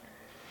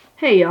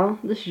Hey y'all,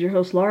 this is your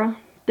host Laura.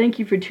 Thank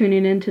you for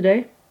tuning in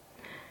today.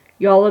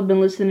 Y'all have been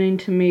listening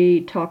to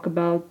me talk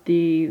about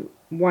the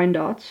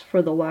Wyandottes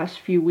for the last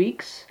few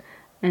weeks,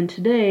 and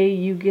today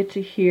you get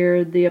to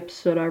hear the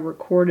episode I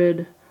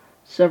recorded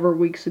several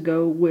weeks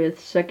ago with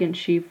Second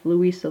Chief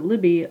Louisa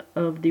Libby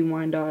of the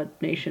Wyandot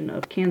Nation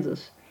of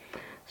Kansas.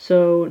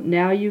 So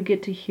now you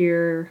get to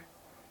hear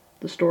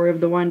the story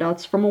of the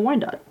Wyandottes from a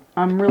Wyandot.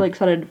 I'm really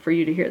excited for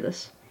you to hear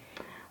this.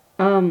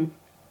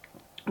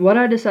 What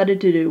I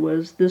decided to do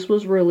was, this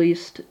was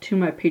released to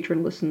my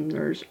patron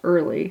listeners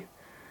early,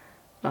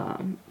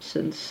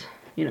 since,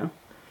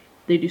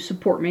 they do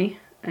support me,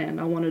 and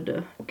I wanted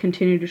to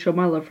continue to show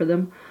my love for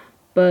them,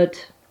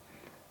 but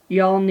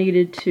y'all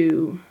needed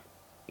to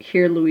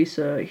hear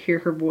Louisa, hear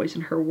her voice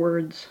and her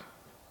words.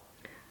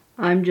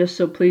 I'm just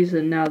so pleased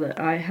that now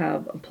that I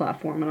have a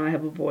platform and I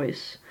have a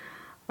voice,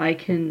 I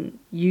can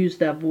use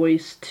that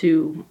voice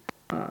to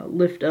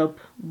lift up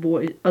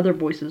other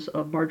voices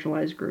of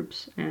marginalized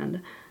groups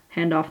and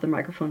hand off the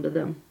microphone to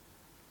them.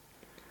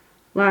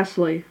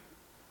 Lastly,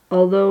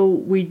 although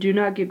we do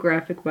not get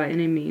graphic by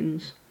any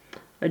means,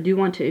 I do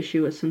want to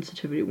issue a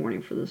sensitivity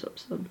warning for this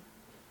episode.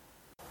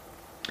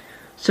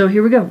 So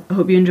here we go. I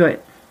hope you enjoy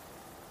it.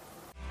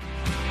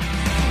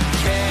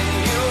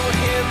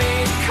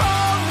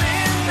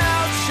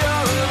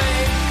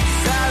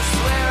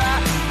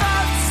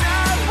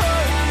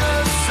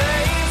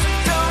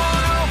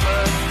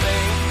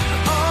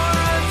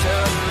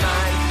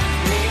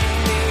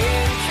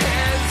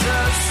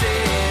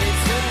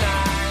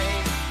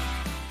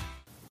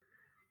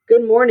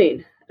 Good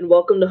morning, and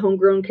welcome to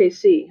Homegrown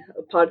KC,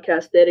 a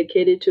podcast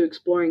dedicated to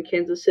exploring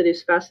Kansas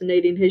City's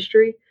fascinating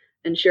history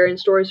and sharing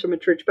stories from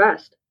its rich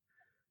past.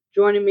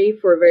 Joining me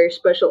for a very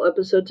special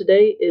episode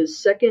today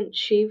is Second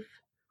Chief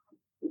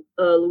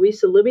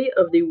Louisa Libby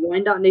of the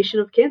Wyandot Nation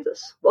of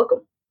Kansas.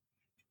 Welcome.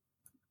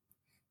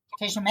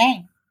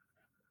 Maine.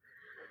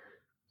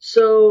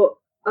 So,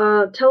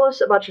 tell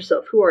us about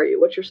yourself. Who are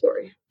you? What's your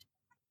story?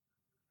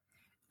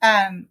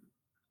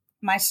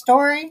 My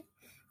story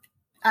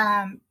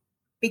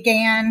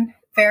began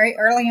very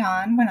early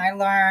on when I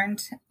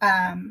learned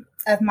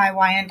of my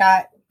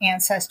Wyandot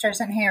ancestors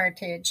and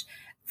heritage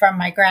from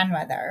my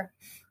grandmother.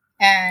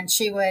 And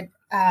she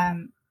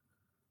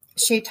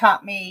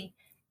taught me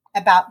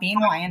about being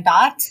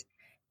Wyandot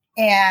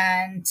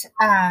and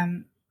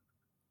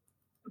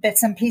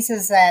bits and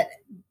pieces that,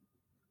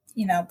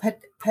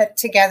 put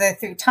together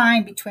through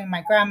time between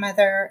my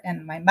grandmother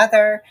and my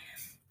mother.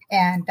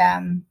 And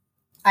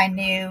I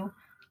knew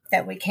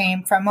that we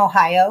came from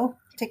Ohio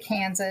to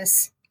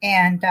Kansas,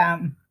 and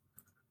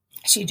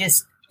she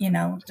just,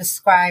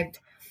 described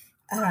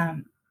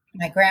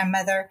my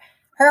grandmother.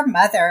 Her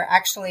mother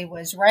actually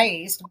was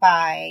raised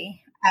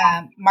by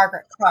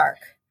Margaret Clark,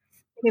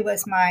 who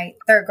was my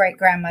third great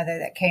grandmother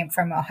that came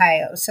from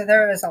Ohio. So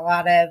there was a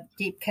lot of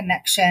deep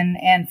connection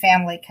and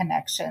family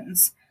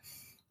connections.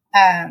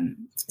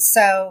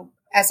 So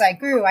as I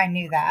grew, I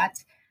knew that.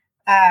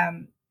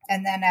 And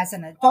then as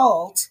an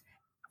adult,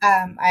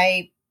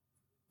 I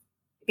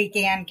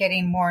began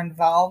getting more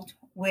involved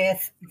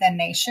with the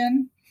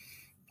nation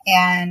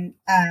and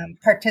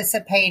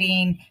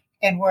participating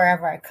in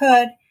wherever I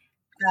could.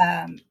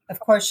 Of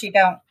course,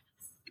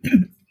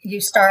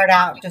 you start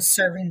out just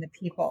serving the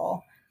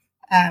people,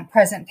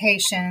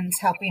 presentations,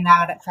 helping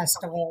out at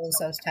festivals,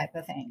 those type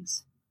of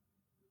things.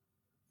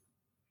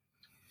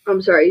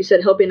 I'm sorry, you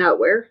said helping out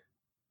where?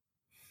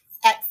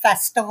 At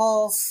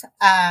festivals.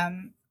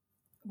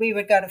 We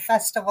would go to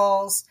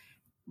festivals.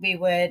 We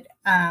would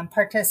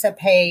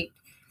participate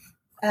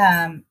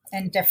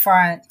in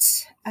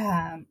different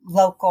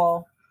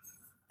local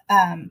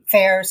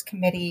fairs,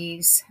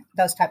 committees,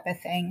 those type of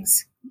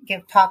things.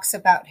 Give talks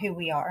about who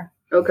we are.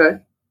 Okay.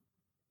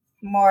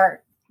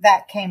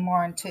 That came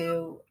more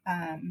into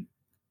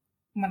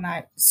when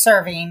I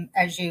serving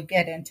as you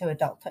get into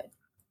adulthood.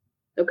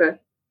 Okay.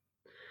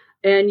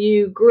 And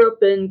you grew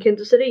up in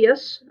Kansas City,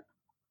 yes?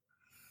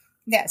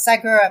 Yes, I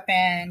grew up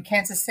in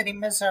Kansas City,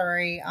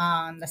 Missouri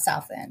on the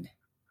south end.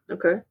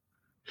 Okay.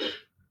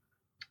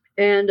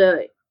 And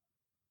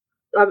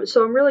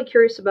so I'm really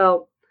curious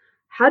about,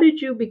 how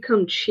did you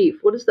become chief?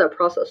 What is that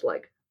process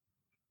like?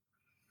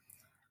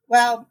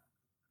 Well,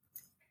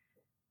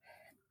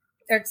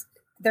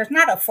 there's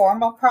not a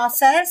formal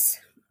process,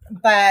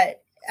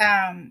 but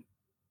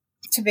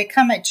to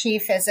become a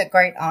chief is a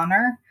great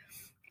honor,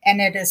 and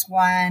it is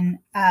one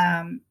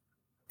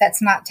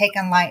that's not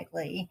taken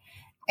lightly.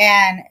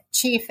 And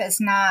chief is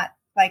not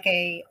like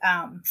a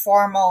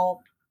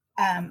formal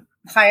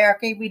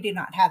hierarchy. We do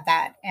not have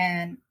that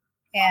in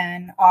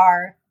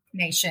our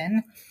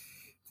nation.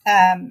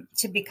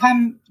 To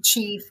become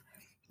chief,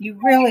 you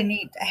really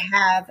need to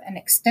have an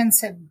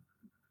extensive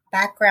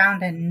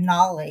background and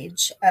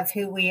knowledge of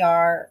who we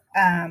are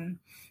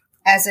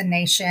as a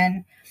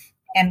nation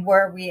and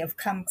where we have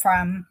come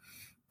from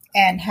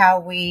and how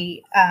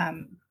we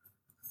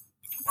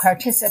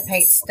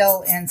participate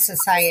still in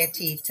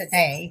society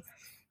today.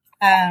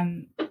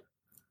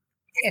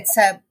 It's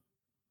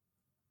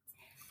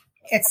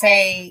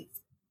a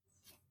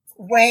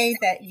way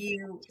that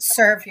you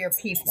serve your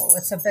people.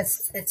 It's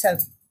a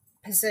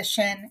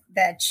position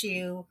that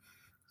you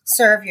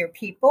serve your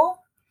people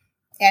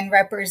and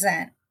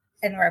represent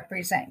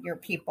your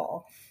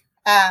people.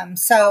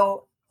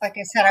 So, like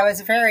I said, I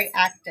was very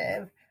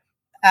active,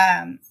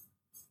 um,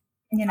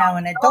 in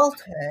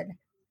adulthood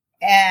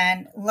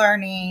and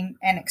learning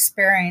and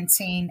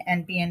experiencing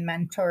and being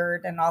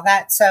mentored and all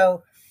that.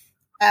 So,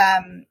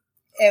 um,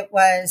 it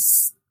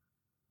was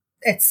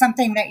it's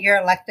something that you're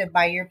elected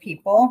by your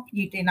people.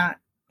 You do not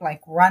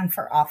like run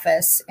for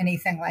office,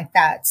 anything like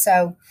that.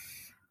 So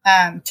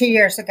 2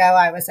 years ago,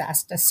 I was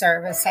asked to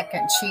serve as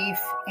second chief,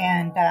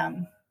 and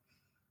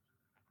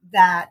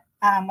that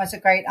was a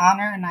great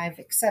honor, and I've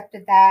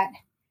accepted that.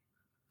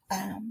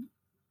 Um,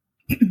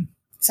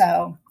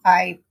 so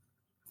I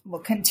will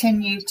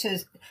continue to,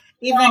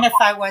 even if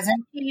I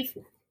wasn't chief,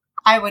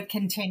 I would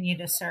continue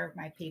to serve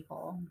my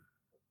people.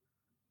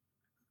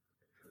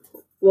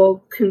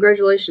 Well,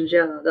 congratulations.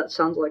 Yeah, that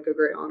sounds like a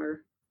great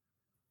honor.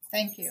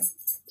 Thank you.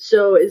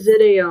 So, is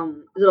it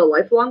a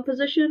lifelong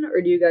position,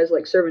 or do you guys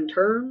like serve in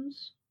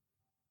terms?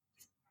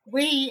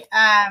 We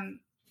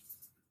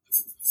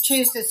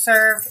choose to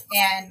serve,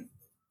 and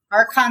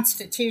our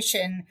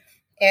Constitution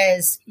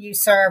is you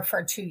serve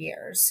for 2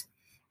 years,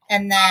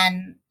 and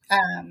then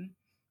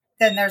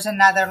there's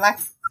another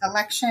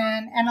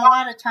election, and a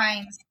lot of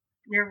times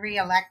you're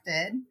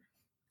reelected.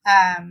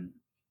 Um,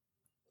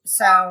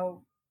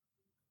 so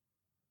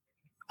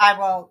I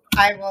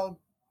will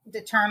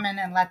determine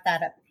and let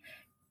that up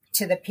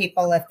to the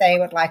people if they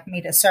would like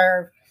me to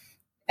serve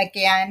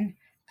again.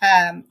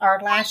 Our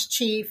last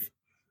chief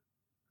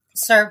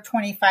served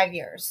 25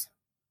 years.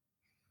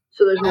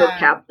 So there's no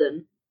cap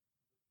then.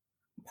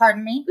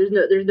 Pardon me?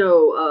 There's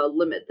no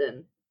limit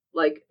then.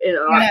 Like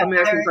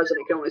American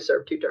president can only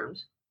serve 2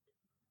 terms.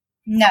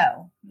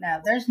 No,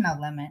 there's no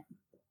limit.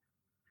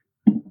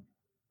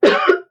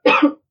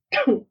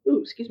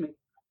 Ooh, excuse me.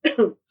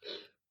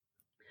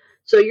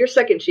 So you're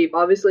second chief.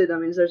 Obviously, that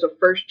means there's a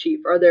first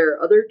chief. Are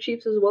there other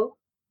chiefs as well?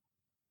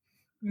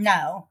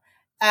 No,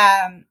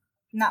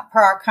 not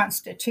per our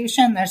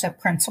Constitution. There's a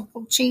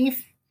principal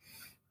chief.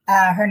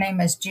 Her name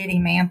is Judy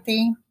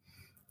Manthe.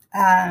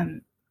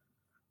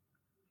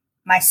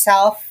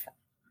 Myself,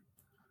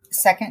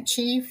 second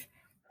chief,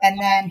 and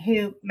then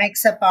who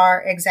makes up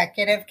our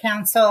executive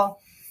council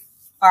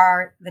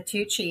are the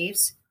 2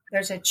 chiefs.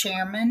 There's a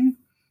chairman,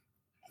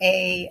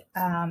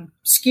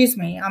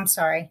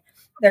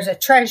 there's a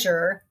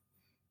treasurer.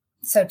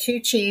 So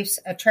 2 chiefs,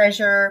 a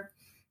treasurer,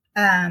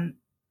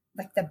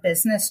 like the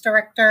business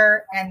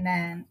director, and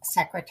then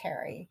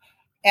secretary.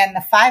 And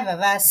the 5 of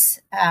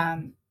us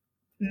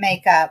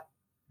make up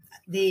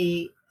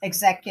the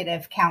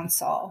executive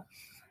council.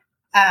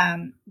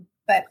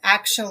 But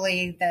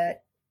actually, the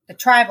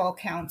tribal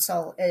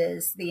council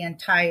is the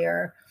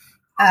entire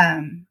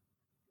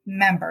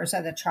members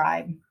of the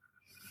tribe.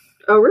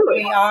 Oh,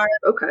 really? We are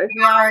okay.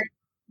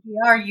 We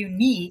are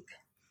unique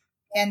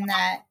in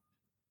that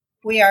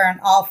we are an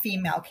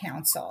all-female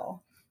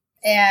council,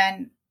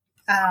 and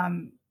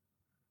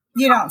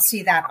you don't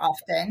see that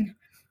often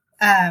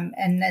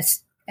in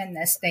this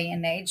day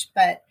and age.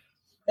 But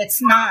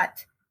it's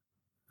not.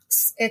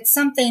 It's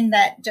something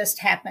that just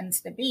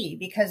happens to be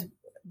because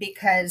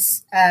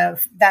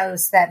of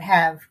those that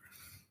have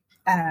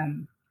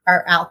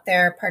are out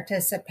there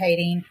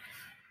participating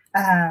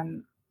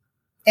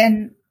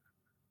in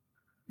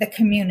the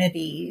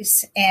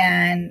communities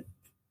and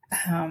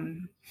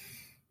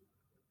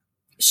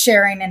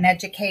sharing and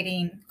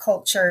educating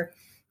culture.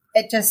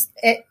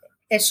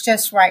 It's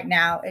just right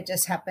now. It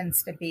just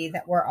happens to be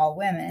that we're all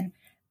women.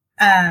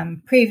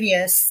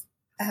 Previous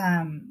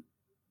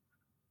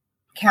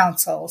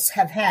councils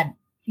have had,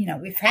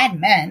 we've had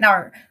men.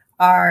 Our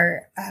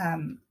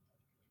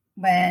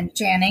when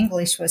Jan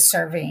English was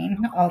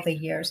serving all the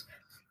years,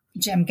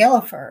 Jim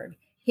Gilliford,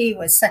 he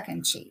was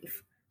second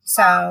chief.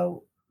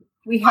 So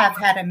we have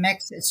had a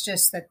mix. It's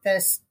just that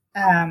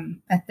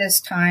at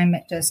this time,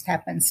 it just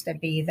happens to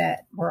be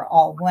that we're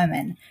all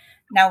women.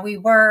 Now, we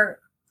were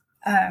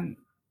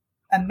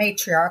a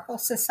matriarchal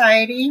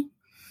society,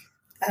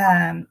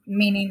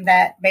 meaning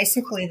that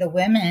basically the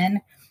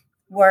women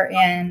were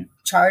in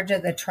charge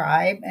of the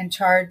tribe, in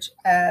charge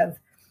of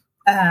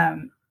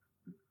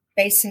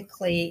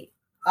basically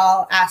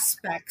all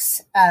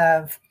aspects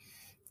of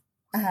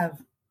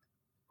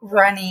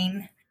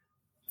running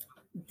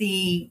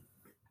the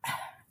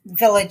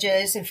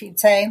villages, if you'd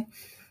say.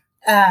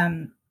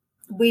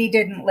 We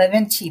didn't live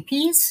in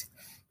teepees.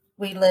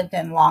 We lived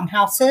in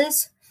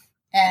longhouses,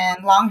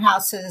 and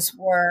longhouses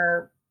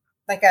were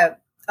like a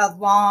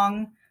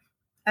long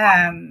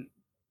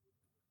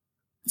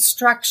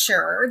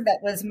structure that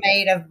was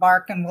made of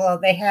bark and willow.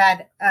 They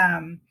had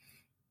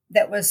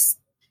that was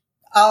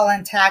all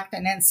intact,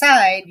 and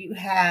inside you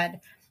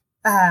had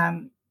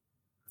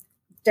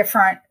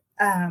different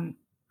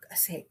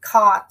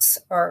cots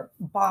or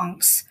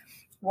bunks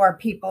where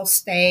people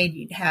stayed.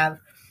 You'd have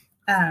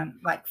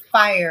like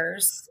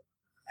fires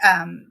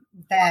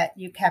that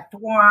you kept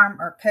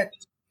warm or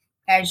cooked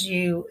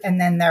and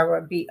then there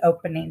would be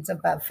openings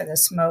above for the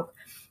smoke.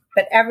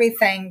 but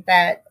everything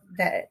that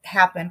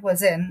happened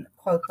was in,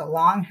 quote, the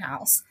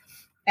longhouse.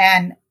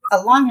 And a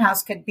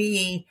longhouse could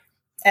be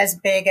as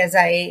big as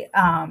a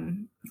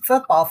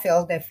football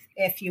field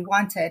if you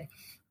wanted.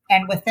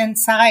 And with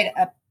inside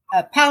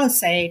a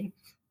palisade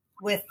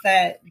with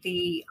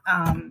the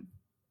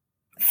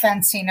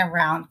fencing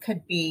around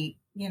could be,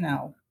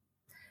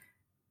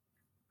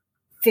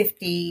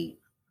 50,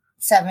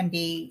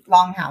 70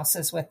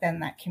 longhouses within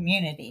that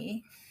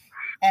community.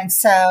 And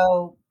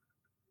so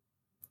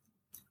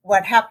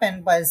what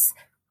happened was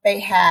they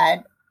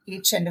had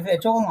each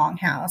individual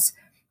longhouse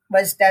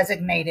was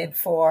designated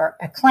for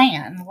a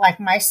clan. Like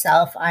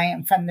myself, I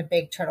am from the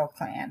Big Turtle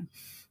clan.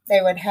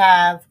 They would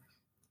have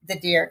the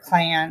Deer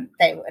clan,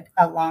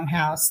 a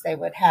longhouse. They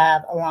would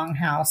have a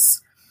longhouse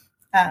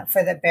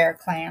for the Bear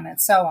clan,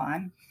 and so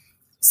on.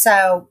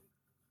 So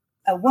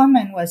a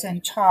woman was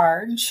in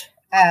charge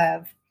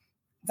of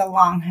the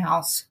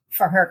longhouse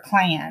for her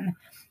clan.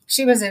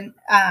 She was in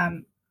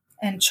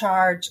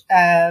charge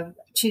of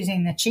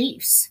choosing the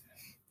chiefs,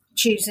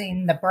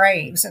 choosing the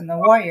braves and the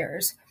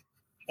warriors.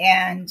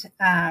 And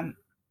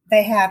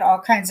they had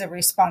all kinds of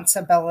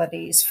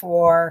responsibilities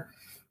for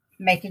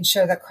making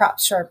sure the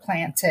crops were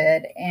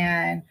planted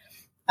and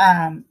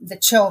the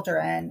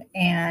children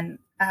and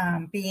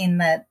being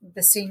the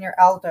senior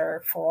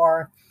elder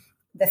for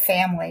the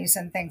families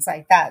and things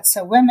like that.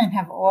 So women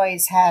have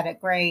always had a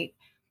great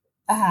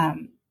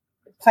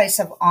place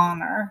of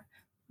honor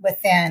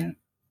within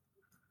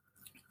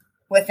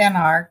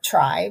our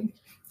tribe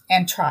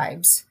and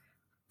tribes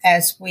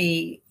as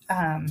we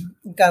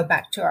go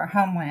back to our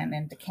homeland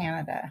into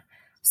Canada.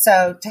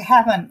 So to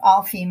have an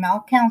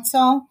all-female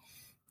council,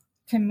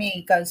 to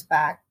me, goes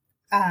back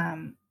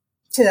to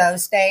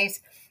those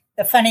days.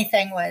 The funny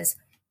thing was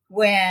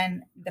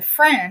when the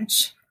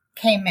French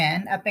came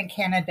in up in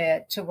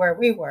Canada to where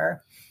we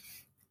were,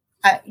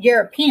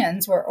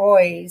 Europeans were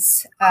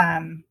always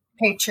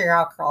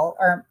patriarchal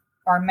or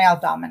male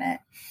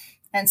dominant.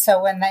 And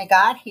so when they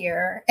got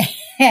here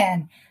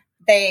and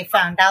they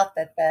found out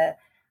that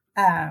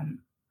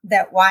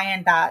that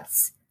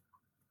Wyandots,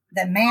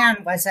 the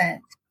man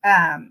wasn't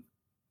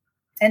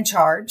in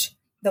charge,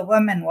 the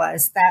woman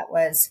was. That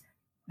was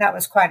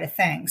quite a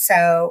thing.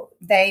 So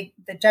the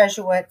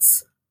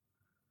Jesuits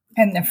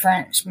and the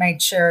French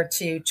made sure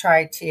to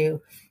try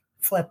to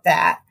flip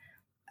that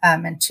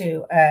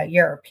into a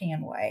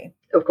European way.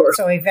 Of course.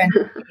 So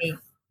eventually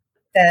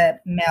the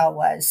male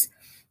was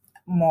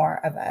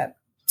more of a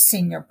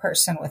senior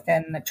person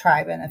within the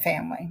tribe and the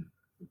family.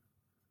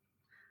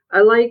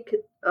 I like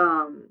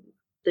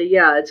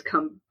it's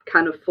come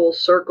kind of full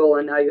circle,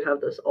 and now you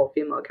have this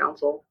all-female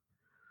council.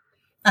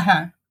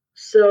 Uh-huh.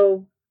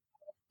 So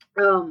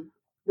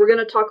we're going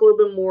to talk a little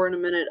bit more in a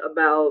minute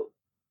about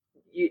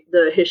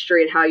the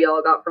history and how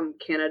y'all got from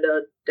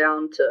Canada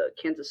down to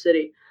Kansas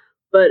City.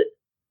 But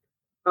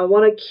I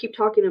want to keep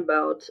talking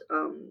about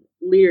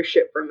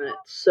leadership for a minute.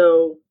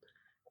 So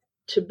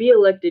to be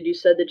elected, you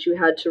said that you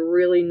had to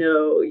really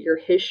know your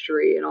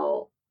history and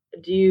all.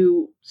 Do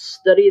you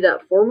study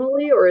that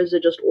formally, or is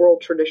it just oral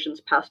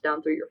traditions passed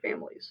down through your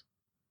families?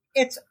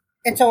 It's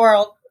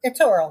oral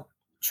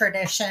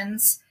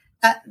traditions.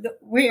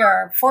 We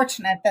are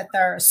fortunate that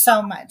there's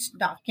so much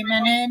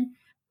documented,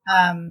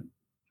 and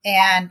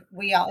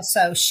we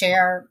also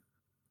share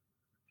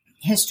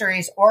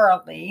histories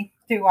orally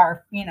through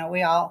our.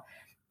 We all,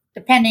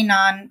 depending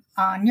on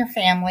your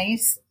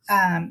families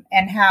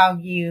and how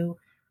you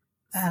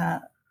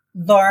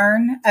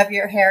learn of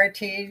your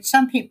heritage.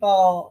 Some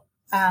people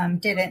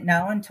didn't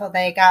know until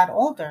they got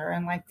older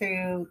and like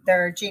through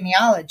their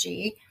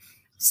genealogy.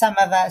 Some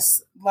of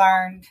us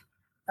learned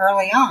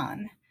early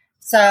on.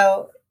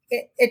 So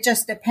it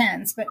just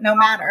depends. But no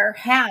matter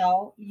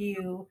how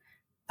you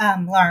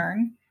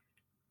learn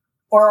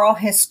oral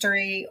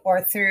history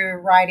or through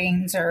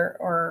writings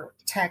or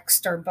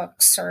text or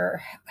books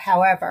or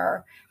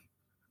however,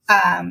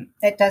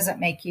 it doesn't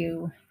make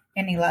you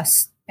any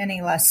less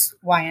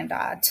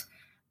Wyandot.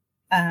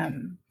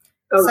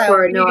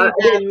 Sorry. No, I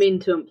didn't mean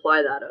to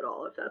imply that at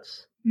all. If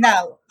that's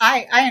no,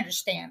 I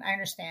understand.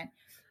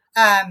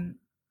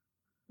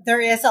 There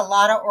is a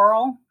lot of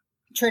oral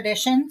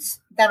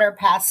traditions that are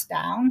passed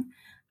down.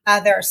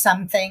 There are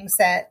some things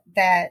that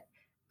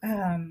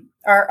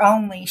are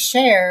only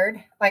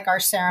shared, like our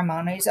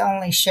ceremonies,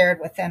 only shared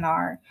within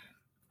our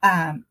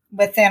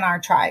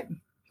tribe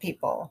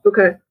people.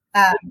 Okay.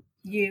 And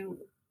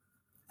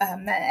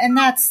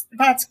that's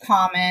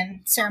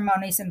common,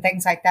 ceremonies and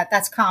things like that.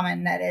 That's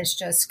common. That is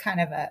just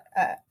kind of a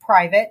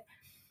private,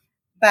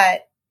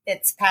 but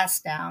it's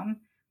passed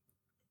down.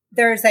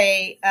 There's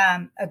a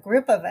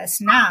group of us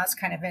now. It's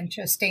kind of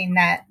interesting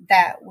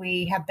that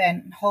we have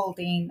been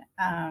holding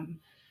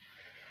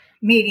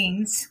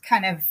meetings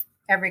kind of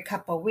every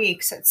couple of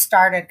weeks. It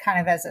started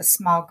kind of as a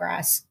small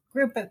grass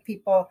group of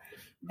people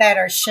that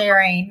are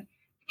sharing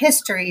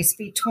histories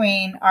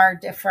between our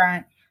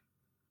different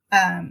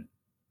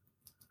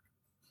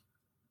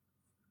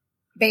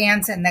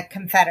bands in the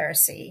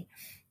Confederacy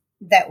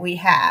that we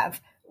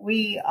have.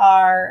 We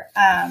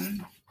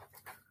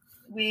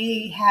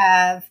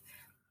have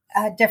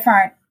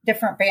different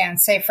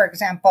bands. Say, for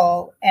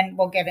example, and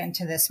we'll get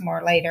into this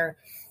more later.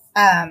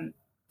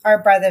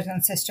 Our brothers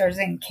and sisters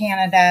in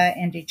Canada,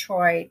 in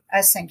Detroit,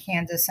 us in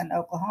Kansas and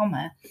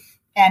Oklahoma,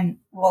 and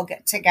we'll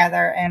get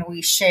together and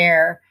we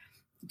share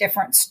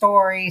different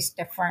stories,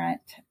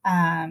 different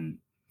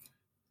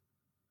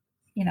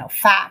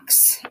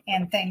facts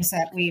and things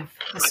that we've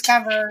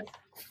discovered,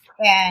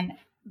 and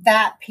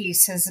that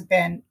piece has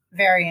been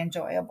very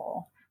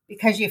enjoyable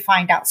because you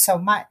find out so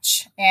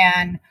much,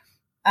 and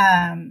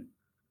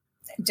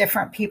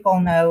different people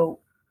know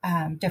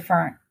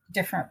different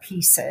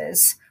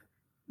pieces.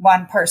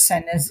 One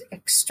person is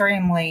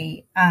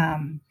extremely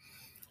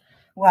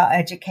well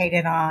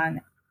educated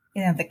on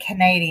the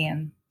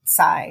Canadian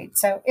side,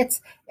 so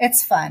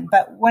it's fun.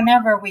 But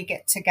whenever we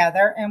get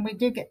together, and we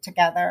do get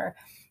together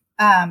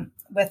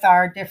with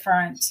our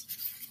different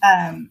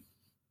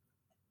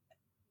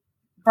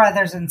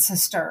brothers and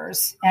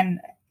sisters and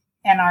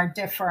our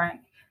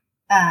different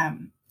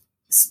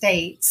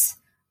states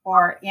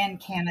or in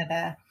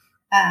Canada,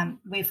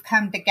 we've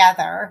come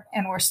together,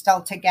 and we're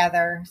still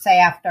together, say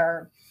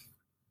after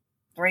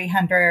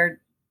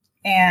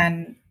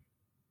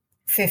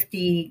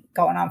 350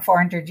 going on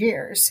 400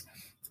 years,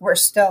 we're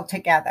still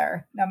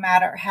together. No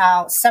matter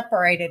how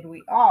separated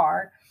we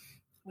are,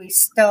 we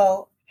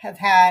still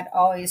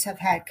always have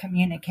had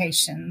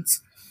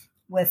communications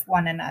with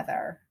one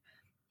another.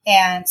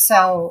 And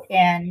so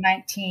in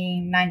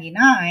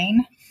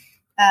 1999,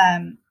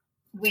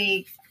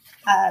 we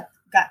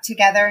got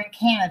together in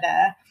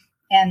Canada,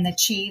 and the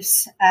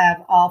chiefs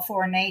of all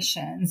four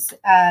nations,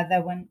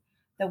 the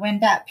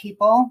Wendat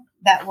people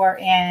that were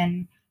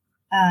in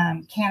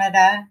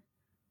Canada,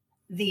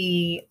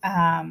 the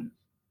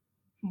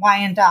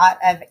Wyandot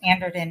of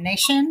Anderton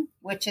Nation,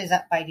 which is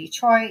up by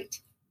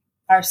Detroit,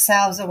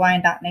 ourselves, the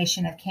Wyandot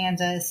Nation of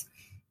Kansas,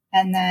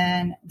 and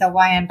then the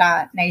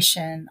Wyandot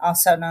Nation,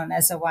 also known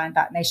as the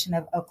Wyandot Nation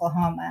of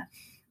Oklahoma.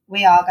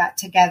 We all got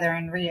together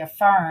and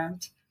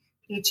reaffirmed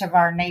each of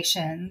our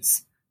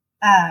nations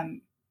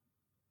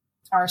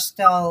are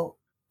still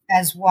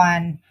as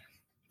one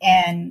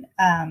in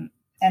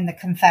the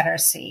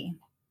Confederacy,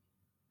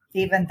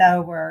 even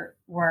though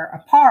we're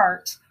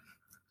apart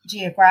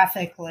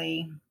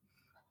geographically.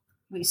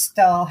 We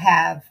still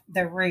have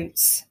the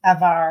roots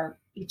of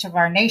each of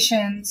our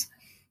nations,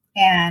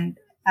 and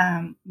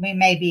we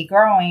may be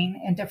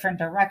growing in different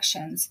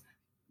directions,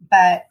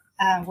 but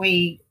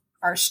we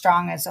are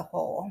strong as a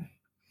whole.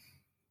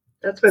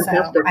 That's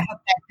fantastic. So I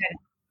hope that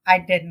I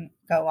didn't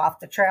go off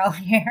the trail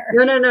here.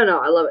 No.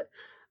 I love it.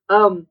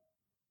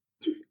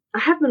 I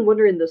have been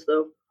wondering this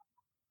though.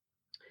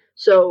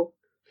 So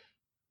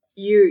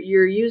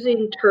you're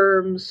using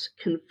terms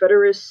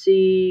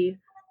Confederacy,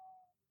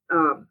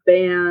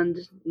 band,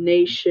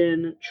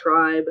 nation,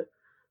 tribe.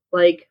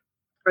 Like,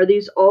 are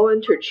these all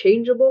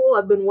interchangeable?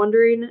 I've been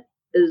wondering,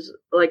 is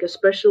like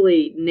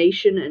especially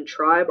nation and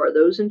tribe, are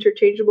those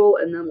interchangeable?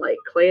 And then like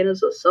clan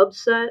is a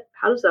subset?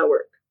 How does that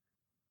work?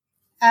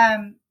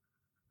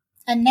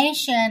 A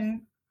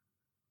nation,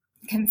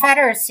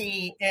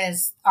 Confederacy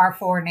is our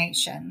four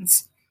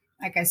nations.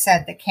 Like I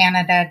said, the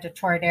Canada,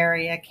 Detroit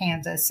area,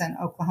 Kansas, and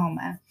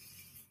Oklahoma.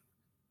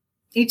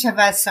 Each of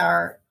us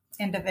are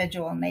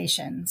individual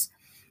nations.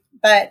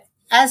 But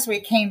as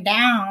we came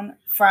down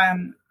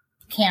from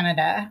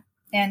Canada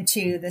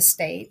into the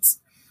States,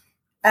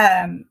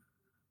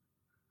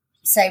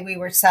 say we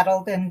were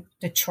settled in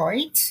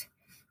Detroit,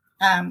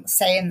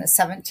 say in the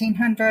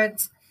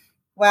 1700s,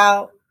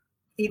 well,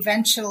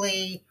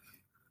 eventually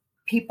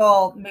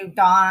people moved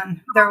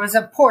on. There was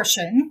a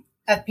portion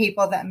of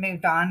people that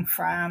moved on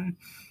from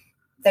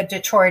the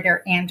Detroit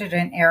or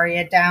Anderton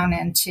area down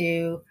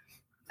into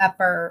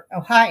upper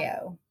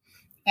Ohio.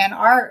 And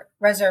our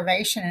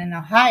reservation in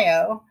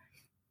Ohio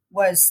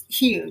was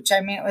huge.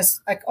 I mean, it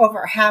was like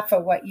over half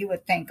of what you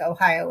would think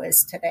Ohio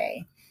is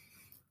today.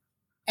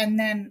 And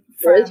then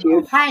from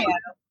Ohio,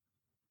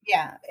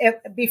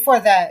 before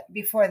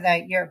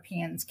the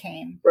Europeans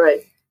came.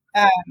 Right.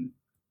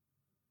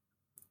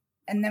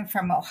 And then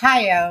from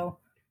Ohio,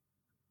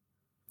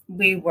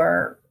 we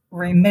were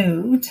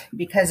removed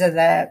because of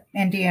the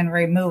Indian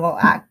Removal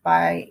Act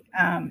by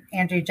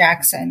Andrew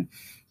Jackson.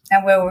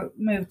 And we were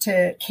moved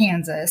to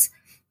Kansas.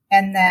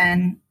 And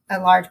then a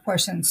large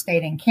portion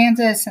stayed in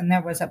Kansas. And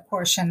there was a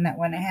portion that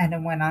went ahead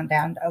and went on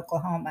down to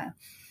Oklahoma.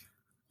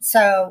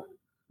 So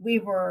we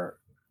were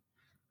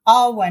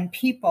all one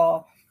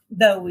people,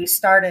 though we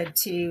started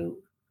to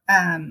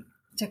kind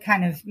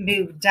of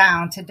move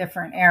down to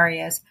different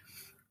areas.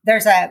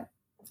 There's a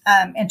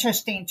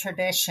interesting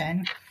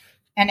tradition,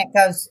 and it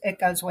goes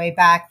way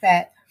back,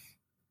 that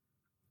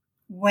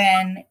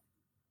when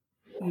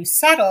you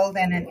settled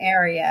in an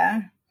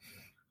area,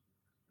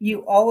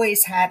 you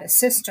always had a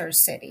sister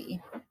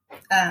city,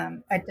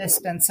 a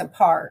distance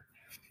apart.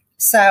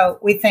 So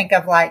we think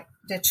of like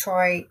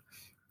Detroit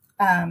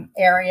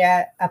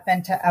area up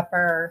into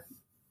upper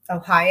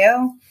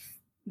Ohio,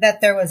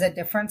 that there was a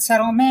different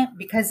settlement,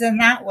 because in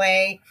that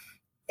way,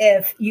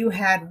 if you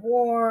had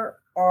war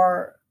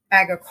or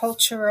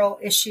agricultural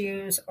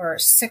issues or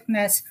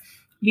sickness,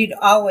 you'd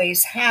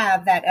always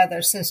have that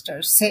other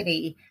sister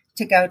city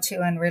to go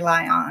to and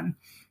rely on.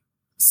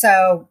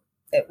 So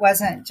it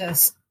wasn't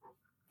just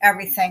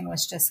everything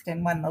was just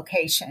in one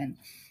location.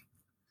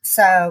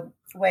 So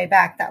way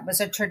back, that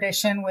was a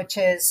tradition, which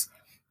is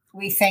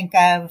we think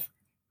of,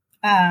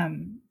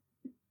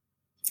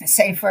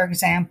 say, for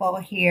example,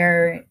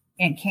 here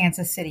in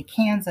Kansas City,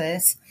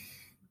 Kansas,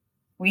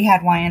 we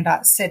had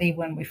Wyandotte City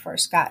when we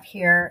first got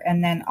here.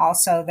 And then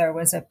also there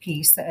was a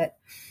piece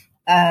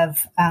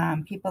of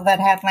people that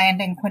had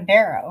land in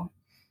Quindaro.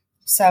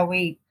 So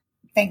we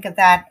think of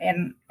that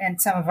in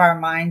some of our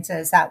minds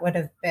as that would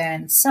have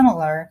been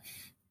similar,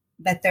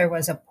 that there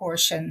was a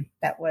portion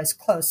that was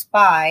close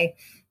by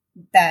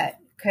that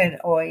could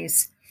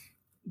always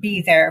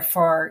be there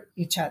for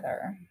each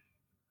other.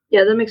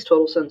 Yeah, that makes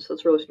total sense.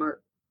 That's really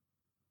smart.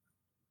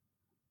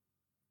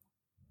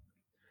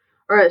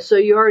 All right, so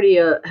you already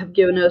have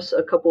given us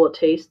a couple of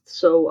tastes.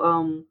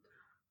 So,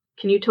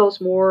 can you tell us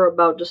more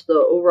about just the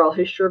overall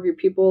history of your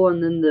people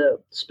and then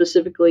the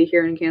specifically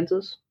here in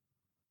Kansas?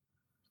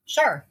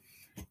 Sure.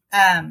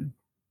 Our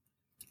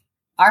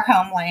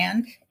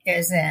homeland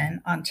is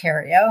in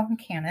Ontario,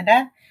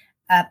 Canada,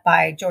 up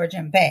by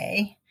Georgian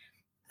Bay,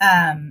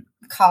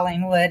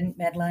 Collingwood,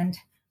 Midland,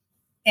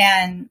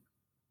 and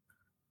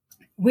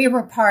we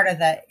were part of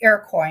the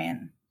Iroquois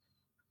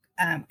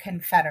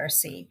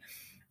Confederacy.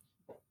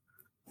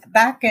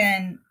 Back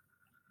in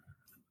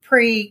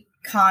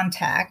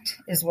pre-contact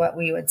is what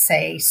we would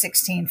say,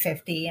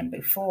 1650 and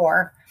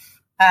before,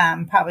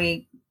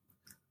 probably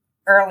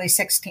early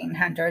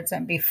 1600s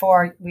and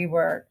before we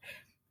were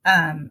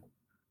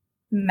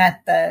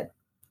met the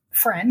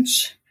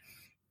French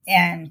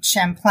and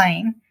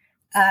Champlain.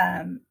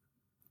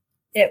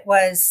 It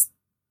was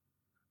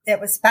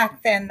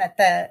back then that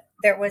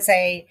there was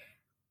a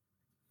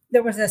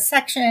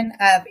section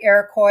of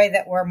Iroquois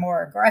that were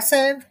more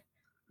aggressive,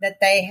 that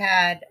they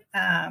had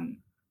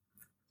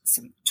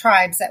some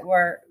tribes that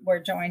were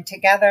joined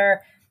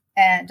together,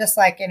 and just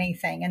like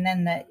anything. And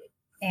then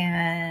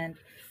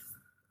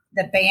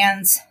the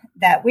bands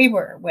that we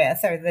were with,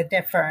 or the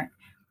different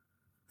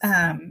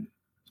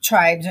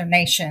tribes or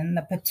nation,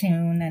 the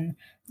Petun and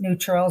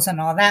Neutrals and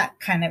all that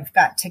kind of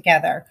got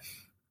together.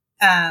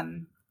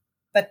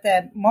 But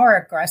the more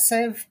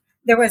aggressive,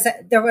 there was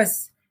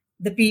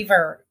the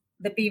beaver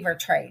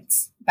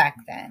trades back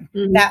then.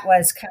 Mm-hmm. That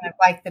was kind of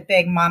like the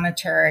big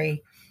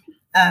monetary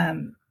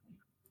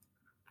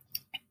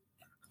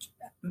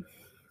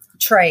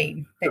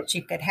trade that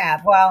you could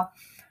have. Well,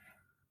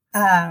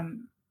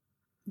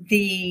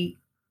 the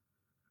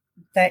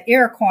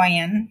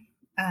Iroquoian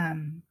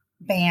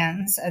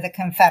bands of the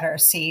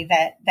Confederacy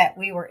that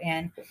we were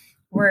in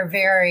were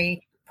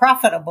very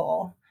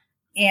profitable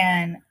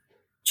in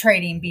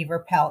trading beaver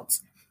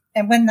pelts.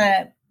 And when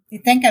you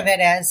think of it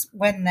as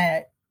when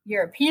the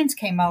Europeans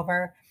came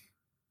over,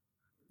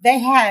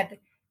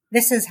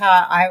 this is how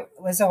I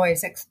was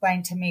always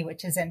explained to me,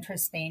 which is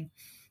interesting.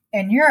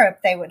 In Europe,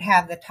 they would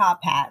have the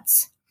top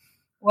hats.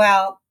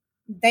 Well,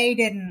 they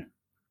didn't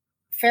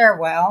fare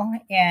well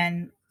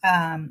in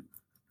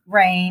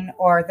rain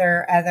or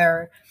their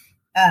other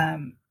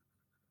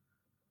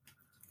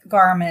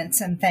garments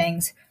and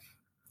things.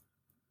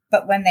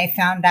 But when they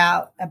found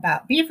out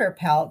about beaver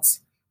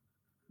pelts,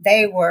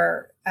 they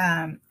were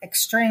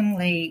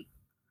extremely...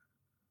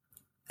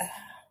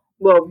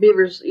 Well,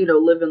 beavers,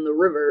 live in the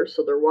river,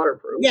 so they're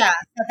waterproof. Yeah,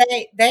 so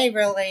they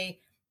really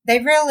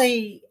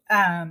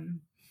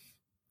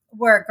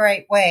were a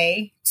great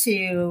way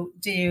to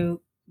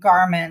do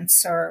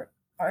garments or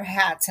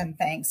hats and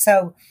things.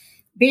 So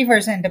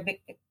beavers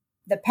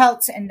the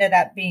pelts ended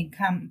up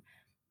become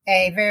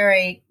a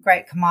very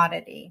great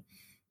commodity.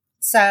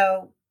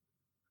 So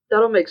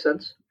that'll make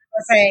sense.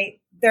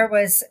 There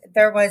was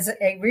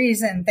a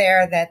reason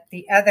there that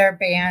the other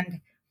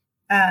band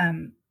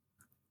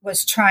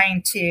was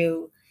trying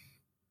to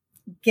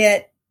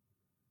get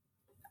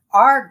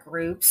our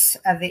groups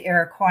of the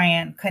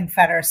Iroquois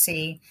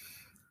Confederacy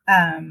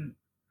and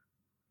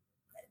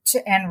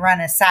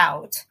run us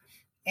out.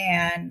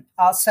 And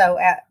also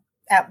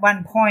at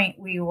one point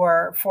we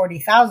were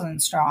 40,000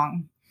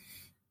 strong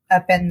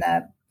up in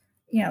the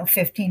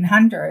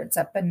 1500s,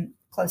 up in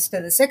close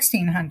to the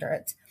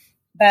 1600s.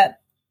 But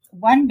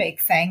one big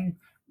thing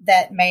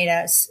that made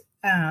us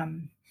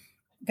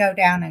go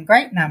down in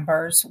great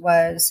numbers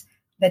was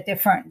the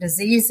different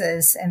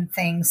diseases and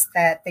things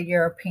that the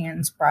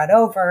Europeans brought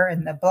over,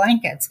 and the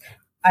blankets.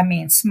 I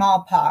mean,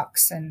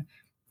 smallpox and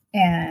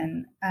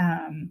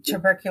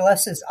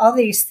tuberculosis, all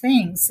these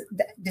things,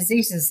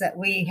 diseases that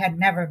we had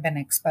never been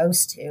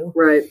exposed to.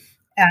 Right.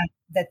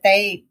 That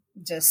they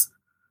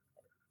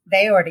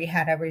already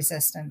had a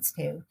resistance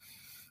to.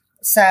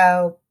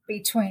 So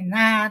between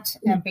that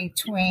and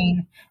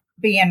between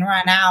being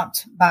run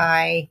out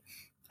by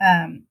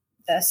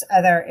this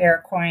other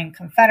Iroquois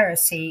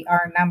Confederacy,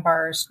 our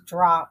numbers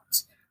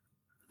dropped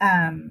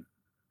down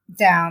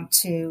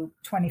to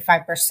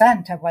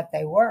 25% of what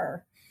they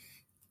were.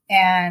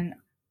 And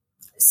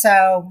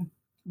so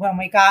when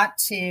we got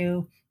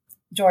to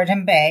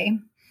Georgian Bay,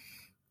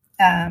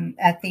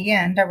 at the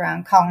end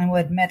around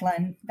Collingwood,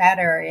 Midland, that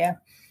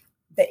area,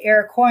 the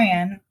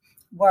Iroquoian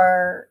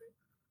were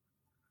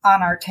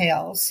on our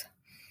tails.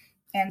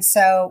 And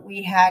so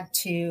we had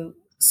to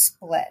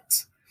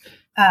split.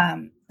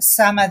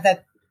 Some of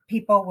the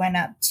people went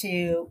up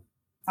to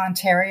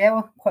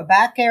Ontario,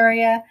 Quebec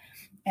area,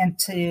 and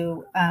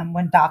to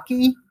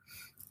Wendake,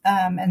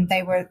 and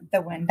they were the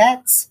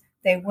Wendettes.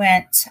 They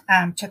went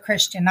to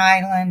Christian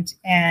Island,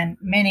 and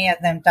many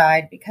of them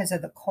died because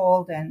of the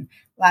cold and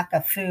lack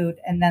of food.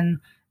 And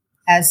then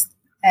as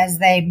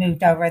they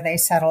moved over, they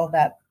settled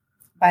up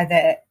by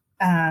the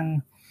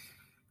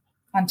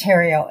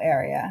Ontario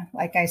area.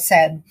 Like I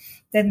said,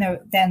 then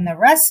the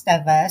rest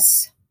of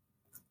us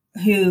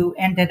who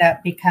ended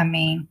up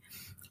becoming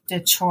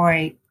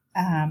Detroit,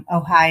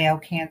 Ohio,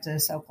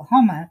 Kansas,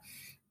 Oklahoma,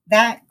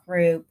 that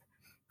group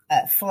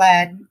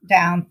fled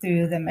down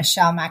through the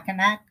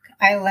Michilimackinac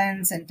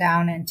Islands and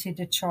down into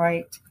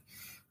Detroit.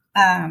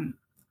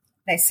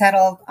 They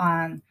settled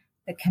on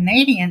the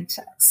Canadian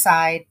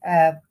side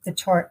of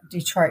the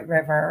Detroit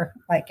River,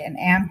 like in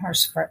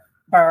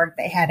Amherstburg.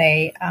 They had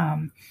a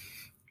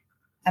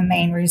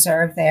main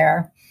reserve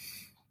there.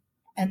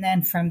 And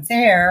then from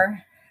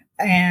there,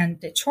 and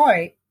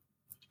Detroit,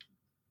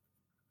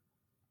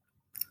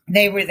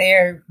 they were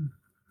there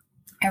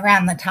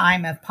around the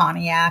time of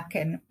Pontiac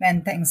and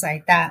things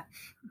like that.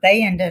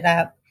 They ended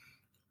up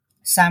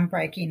some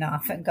breaking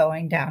off and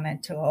going down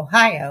into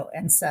Ohio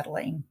and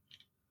settling.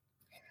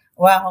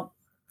 Well,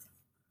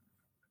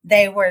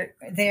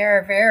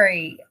 they're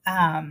very,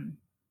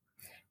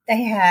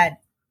 they had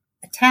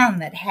a town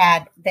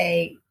that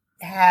they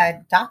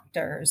had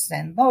doctors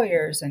and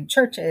lawyers and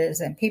churches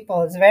and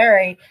people. It was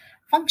very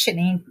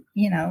functioning,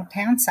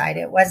 town side.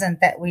 It wasn't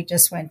that we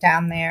just went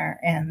down there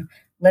and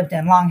lived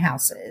in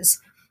longhouses.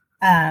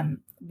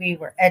 We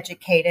were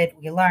educated.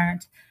 We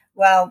learned.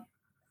 Well,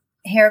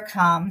 here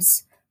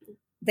comes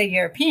the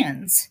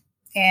Europeans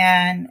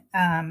and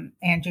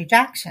Andrew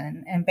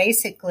Jackson. And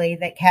basically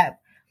they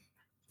kept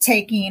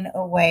taking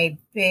away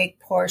big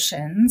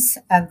portions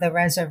of the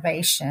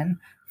reservation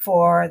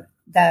for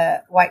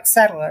the white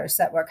settlers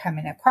that were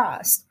coming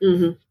across.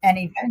 Mm-hmm. And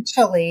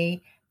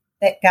eventually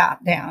it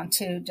got down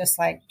to just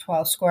like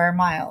 12 square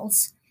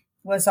miles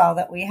was all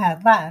that we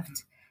had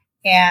left.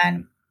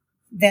 And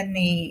then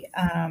the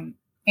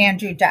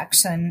Andrew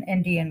Jackson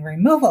Indian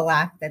Removal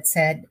Act that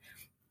said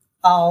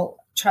all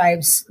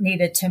tribes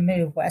needed to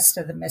move west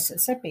of the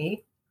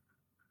Mississippi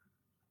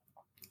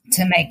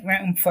to make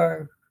room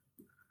for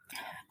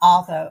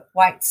all the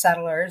white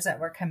settlers that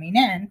were coming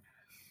in.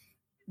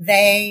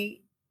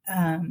 They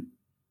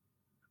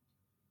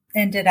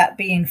ended up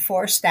being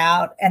forced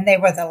out, and they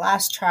were the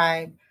last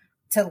tribe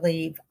to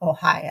leave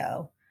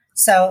Ohio.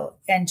 So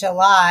in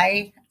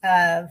July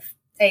of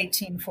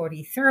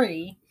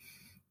 1843,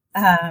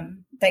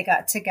 they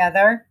got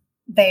together.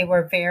 They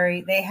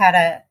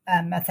had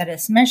a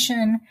Methodist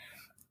mission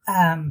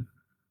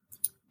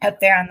up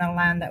there on the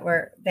land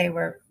they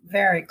were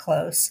very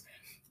close.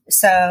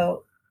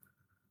 So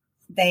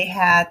they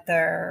had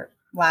their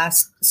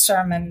last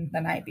sermon the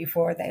night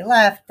before they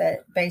left,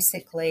 that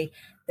basically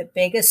the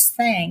biggest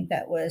thing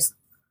that was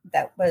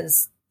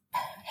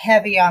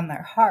heavy on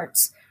their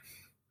hearts,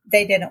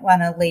 they didn't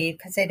want to leave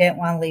because they didn't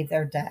want to leave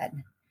their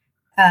dead.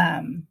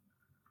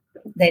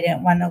 They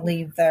didn't want to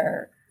leave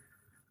their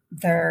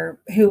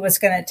who was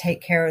going to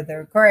take care of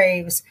their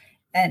graves,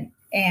 and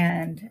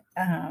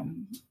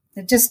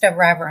just a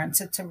reverence.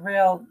 It's a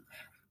real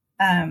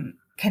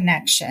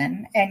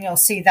connection, and you'll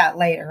see that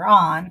later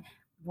on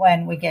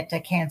when we get to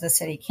Kansas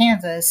City,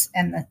 Kansas,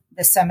 and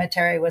the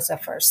cemetery was the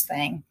first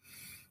thing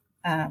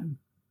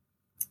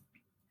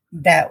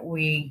that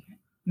we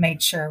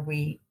made sure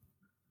we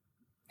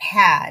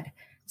had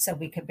so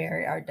we could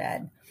bury our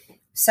dead.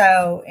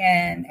 So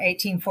in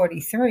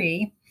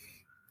 1843,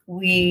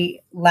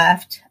 we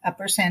left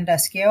Upper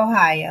Sandusky,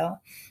 Ohio,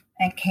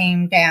 and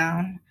came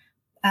down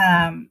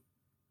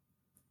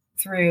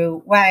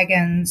through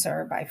wagons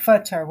or by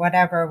foot or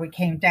whatever. We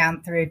came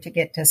down through to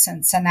get to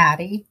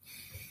Cincinnati,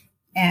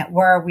 and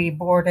where we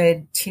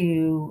boarded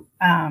two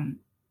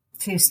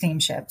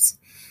steamships.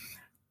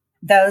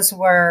 Those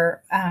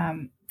were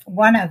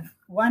one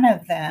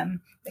of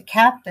them, the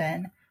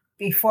captain,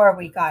 before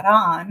we got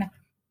on,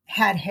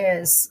 had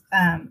his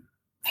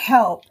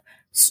help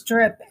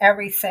strip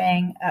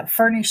everything,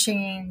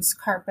 furnishings,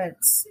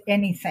 carpets,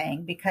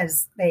 anything,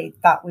 because they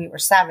thought we were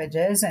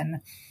savages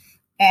and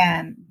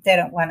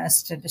didn't want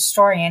us to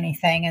destroy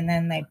anything. And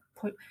then they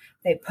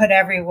put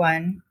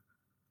everyone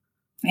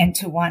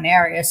into one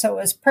area. So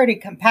it was pretty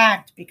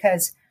compact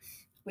because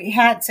we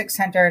had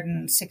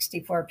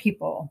 664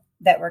 people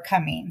that were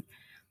coming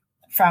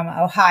from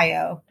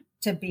Ohio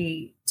to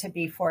be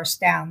forced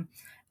down.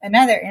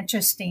 Another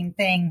interesting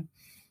thing,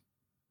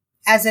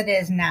 as it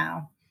is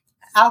now,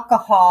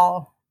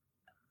 alcohol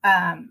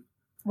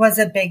was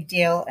a big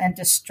deal and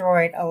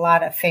destroyed a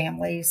lot of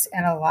families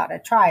and a lot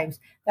of tribes.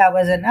 That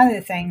was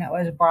another thing that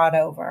was brought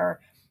over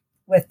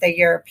with the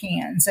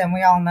Europeans, and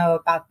we all know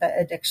about the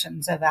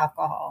addictions of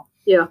alcohol.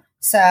 Yeah.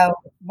 So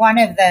one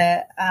of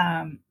the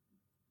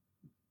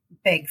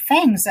big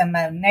things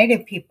among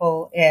Native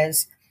people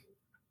is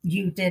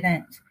you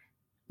didn't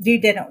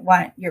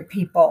want your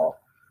people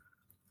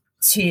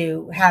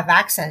to have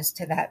access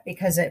to that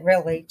because it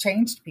really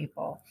changed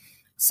people.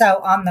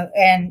 So on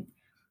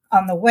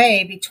the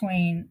way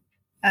between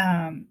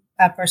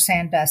Upper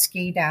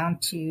Sandusky down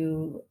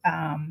to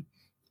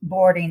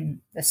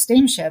boarding the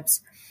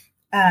steamships,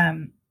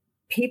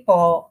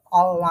 people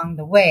all along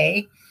the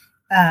way,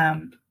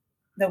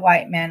 the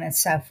white men and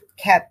stuff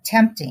kept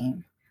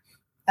tempting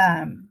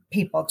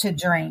people to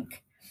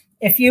drink.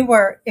 If you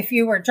were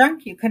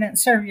drunk, you couldn't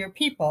serve your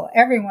people.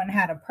 Everyone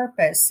had a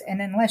purpose,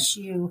 and unless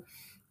you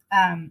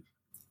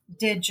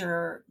did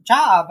your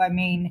job, I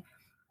mean,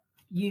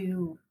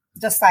 you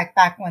just like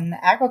back when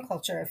the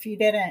agriculture,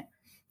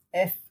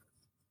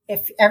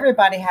 if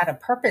everybody had a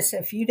purpose,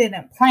 if you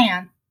didn't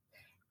plant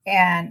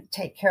and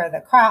take care of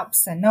the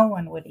crops, then no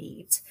one would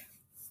eat.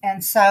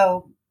 And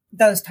so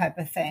those type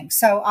of things.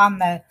 So on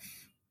the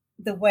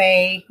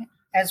way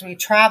as we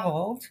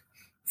traveled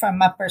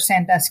from Upper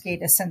Sandusky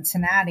to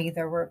Cincinnati,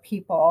 there were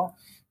people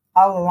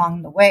all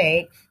along the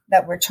way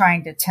that were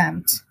trying to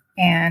tempt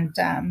and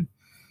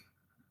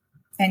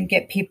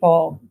get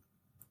people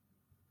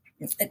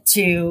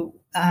to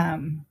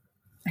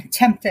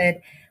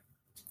tempted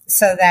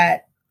so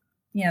that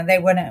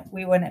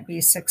we wouldn't be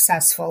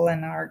successful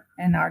in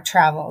our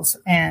travels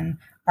and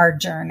our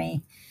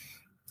journey,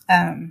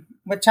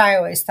 which I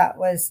always thought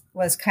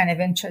was kind of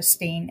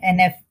interesting. And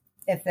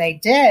if they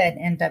did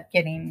end up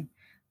getting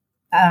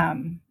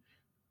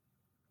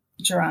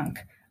drunk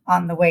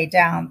on the way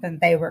down, then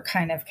they were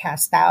kind of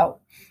cast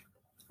out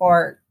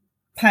or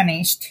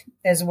punished,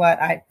 is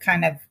what I've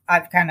kind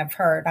of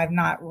heard. I've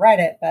not read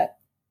it, but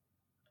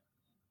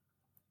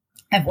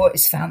I've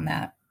always found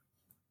that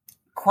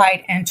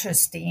quite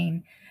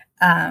interesting,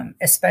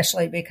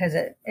 especially because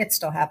it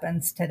still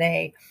happens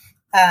today.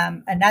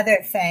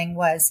 Another thing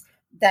was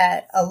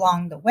that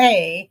along the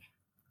way,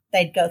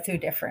 they'd go through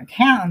different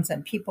towns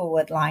and people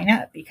would line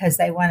up because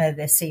they wanted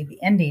to see the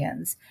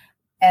Indians.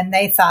 And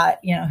they thought,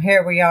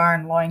 here we are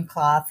in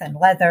loincloth and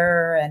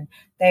leather, and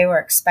they were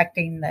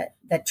expecting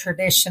the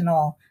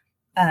traditional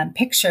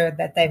picture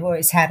that they've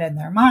always had in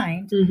their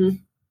mind. Mm-hmm.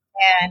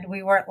 And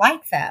we weren't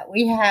like that.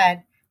 We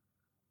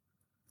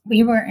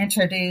were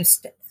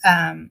introduced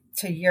to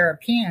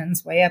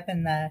Europeans way up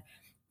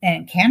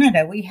in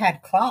Canada. We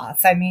had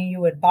cloth. I mean,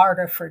 you would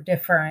barter for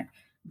different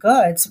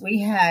goods. We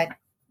had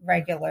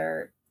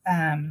regular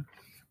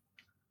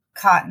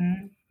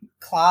cotton,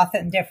 cloth,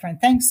 and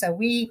different things. So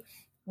we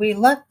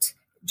looked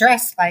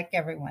dressed like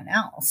everyone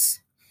else.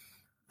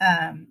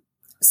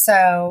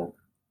 So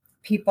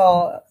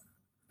people,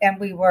 and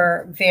we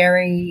were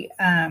very,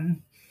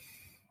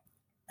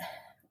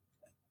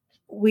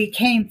 we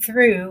came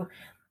through,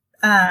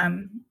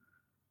 and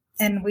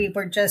we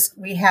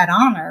had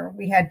honor,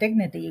 we had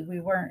dignity. We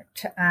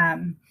weren't,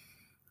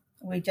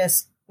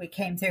 we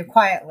came through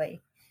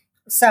quietly.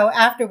 So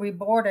after we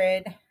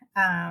boarded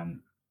the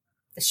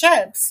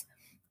ships,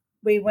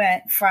 we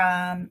went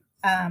from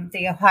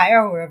the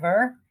Ohio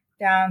River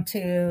down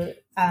to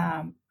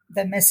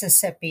the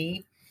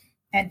Mississippi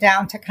and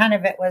down to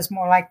it was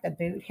more like the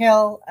boot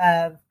hill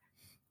of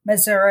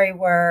Missouri,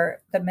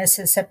 where the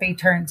Mississippi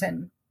turns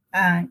and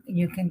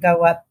you can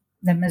go up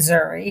the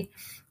Missouri.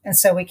 And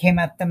so we came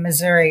up the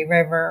Missouri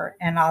River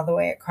and all the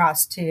way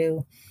across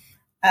to,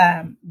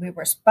 we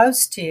were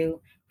supposed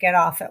to get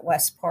off at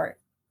Westport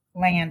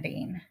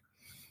Landing.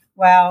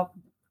 Well,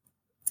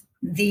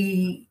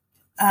 the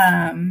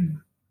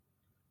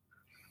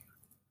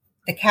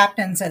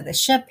captains of the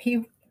ship,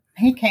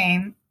 he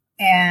came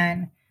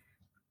and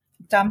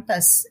dumped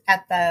us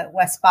at the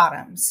West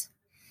Bottoms,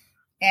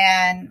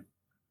 and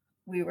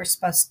we were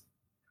supposed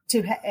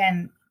to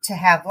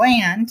have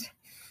land.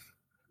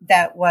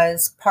 That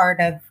was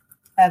part of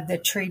the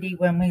treaty.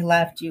 When we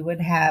left, you would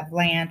have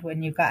land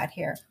when you got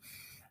here.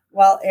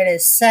 Well, it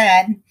is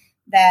said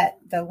that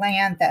the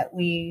land that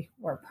we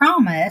were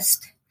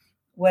promised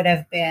would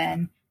have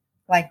been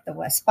like the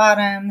West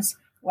Bottoms,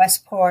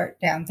 Westport,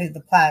 down through the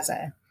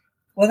plaza.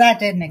 Well, that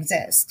didn't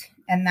exist.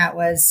 And that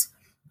was,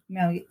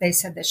 they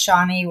said the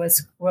Shawnee would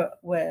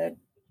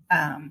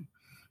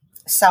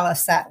sell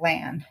us that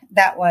land.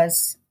 That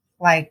was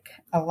like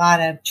a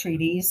lot of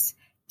treaties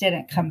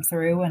didn't come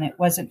through, and it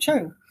wasn't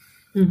true.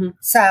 Mm-hmm.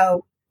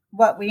 So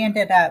what we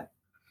ended up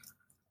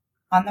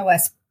on the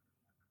West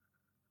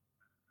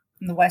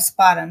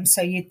Bottom.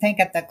 So you'd think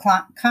at the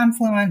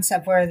confluence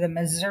of where the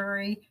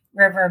Missouri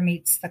River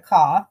meets the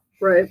Kaw.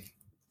 Right.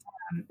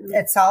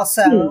 It's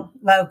also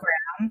low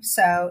ground,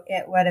 so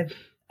it would have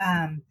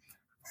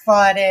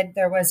flooded.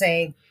 There was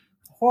a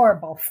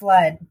horrible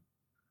flood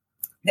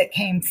that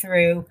came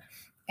through,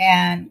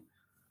 and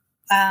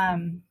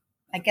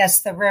I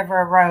guess the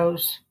river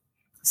rose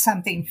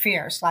something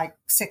fierce, like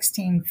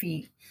 16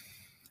 feet.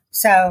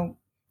 So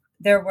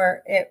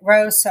it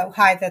rose so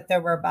high that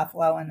there were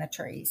buffalo in the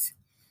trees.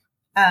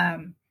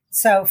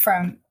 So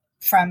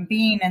from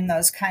being in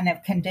those kind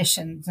of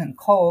conditions and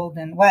cold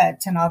and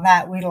wet and all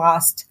that, we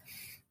lost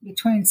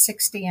between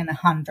 60 and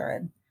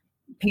 100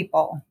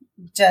 people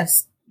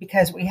just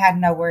because we had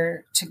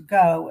nowhere to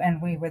go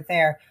and we were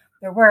there.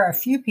 There were a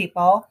few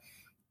people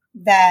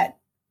that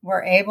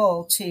were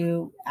able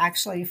to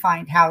actually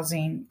find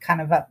housing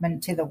kind of up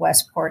into the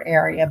Westport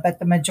area, but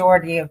the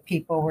majority of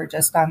people were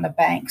just on the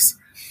banks.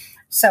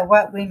 So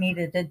what we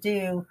needed to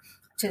do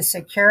to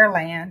secure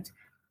land,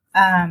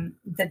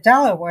 the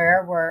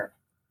Delaware were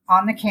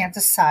on the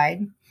Kansas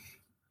side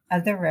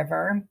of the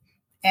river,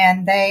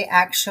 and they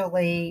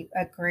actually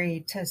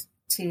agreed to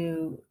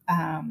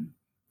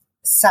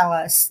sell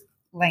us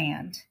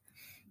land.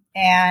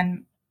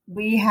 And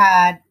we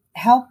had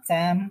helped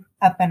them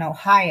up in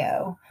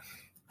Ohio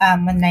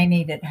when they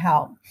needed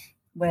help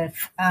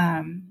with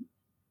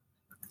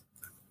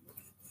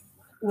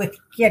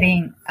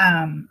getting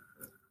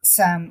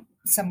some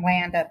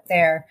land up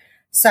there.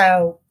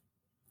 So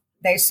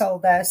they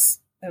sold us.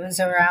 It was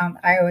around,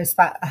 I always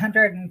thought,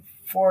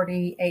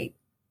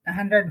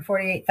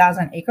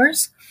 148,000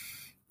 acres.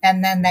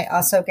 And then they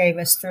also gave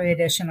us 3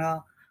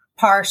 additional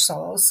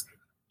parcels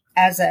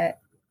as a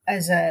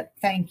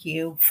thank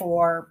you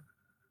for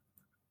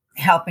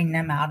helping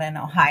them out in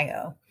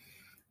Ohio.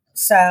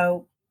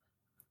 So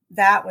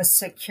that was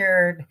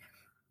secured,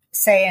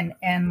 say,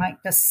 in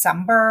like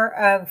December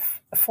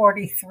of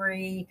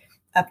 43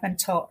 up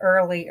until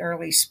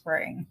early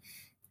spring.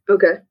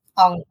 Okay.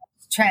 All of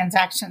those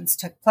transactions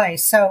took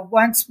place. So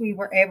once we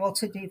were able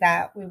to do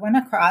that, we went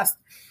across,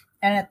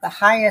 and at the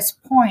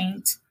highest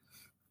point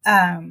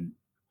of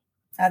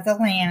the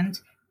land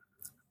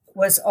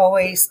was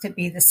always to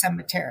be the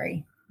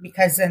cemetery,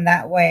 because in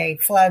that way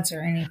floods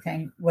or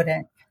anything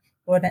wouldn't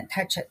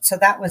touch it. So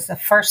that was the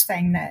first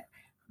thing that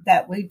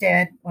we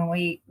did when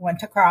we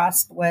went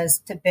across, was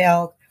to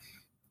build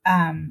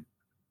the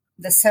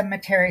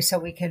cemetery so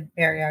we could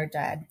bury our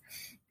dead.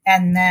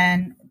 And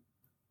then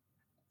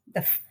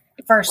the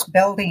first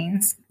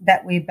buildings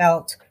that we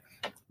built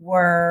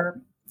were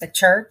the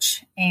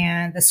church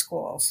and the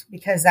schools,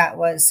 because that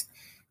was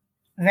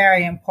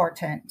very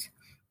important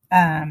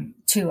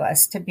to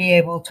us, to be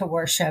able to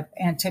worship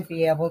and to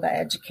be able to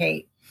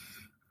educate.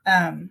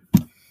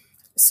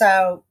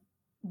 So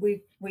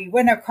we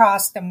went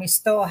across, and we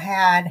still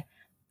had,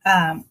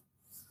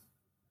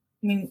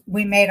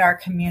 we made our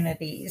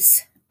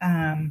communities.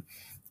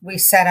 We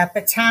set up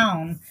a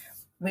town.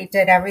 We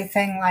did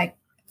everything like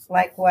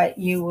what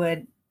you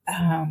would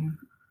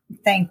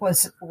think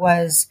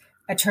was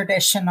a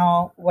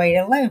traditional way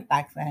to live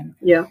back then.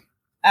 Yeah.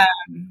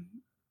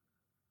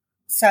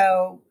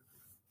 So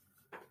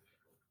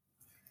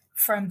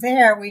from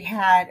there, we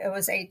had, it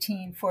was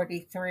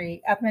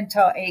 1843 up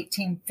until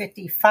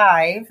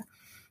 1855,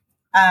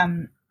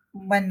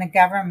 when the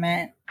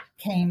government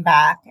came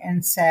back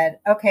and said,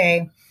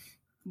 okay,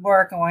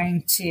 we're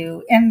going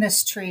to end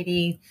this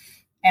treaty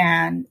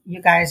and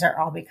you guys are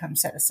all become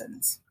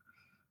citizens.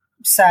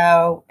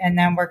 So, and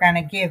then we're going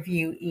to give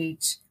you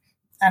each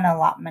an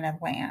allotment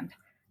of land.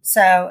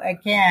 So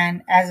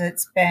again, as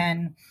it's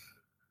been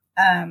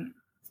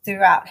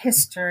throughout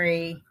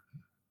history,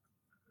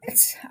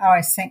 it's, I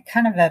always think,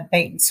 kind of a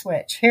bait and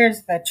switch.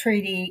 Here's the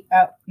treaty.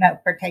 Oh, no,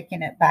 we're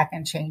taking it back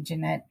and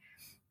changing it.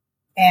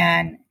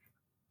 And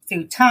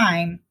through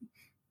time,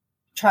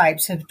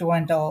 tribes have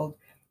dwindled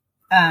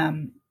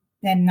in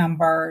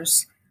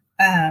numbers,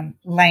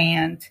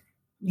 land,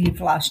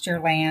 you've lost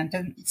your land.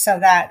 And so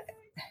that,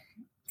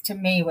 to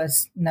me,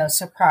 was no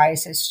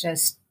surprise. It's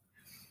just...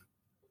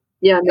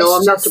 Yeah, no,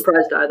 I'm not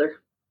surprised either.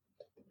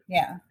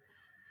 Yeah.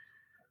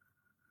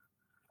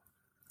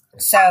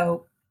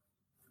 So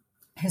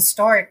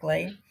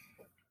historically,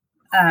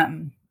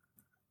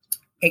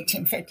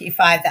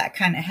 1855, that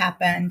kind of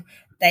happened.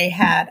 They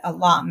had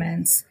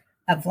allotments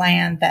of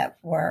land that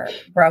were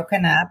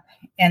broken up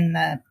in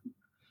the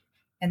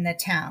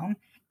town,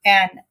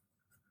 and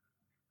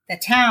the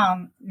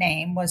town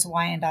name was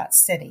Wyandotte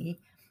City.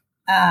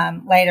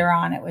 Later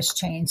on, it was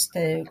changed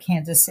to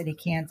Kansas City,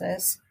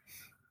 Kansas.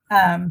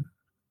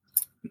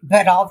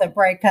 But all the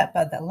breakup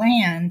of the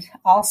land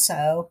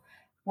also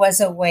was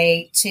a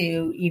way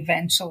to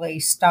eventually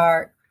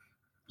start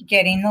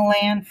getting the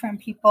land from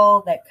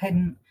people that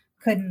couldn't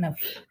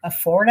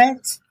afford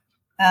it.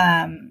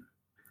 And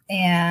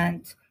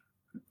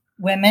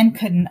women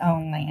couldn't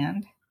own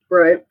land.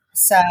 Right.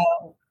 So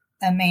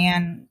a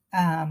man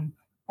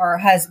or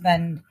a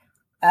husband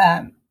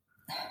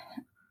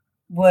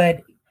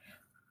would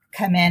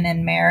come in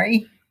and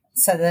marry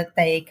so that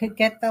they could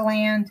get the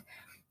land.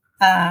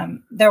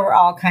 There were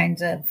all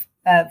kinds of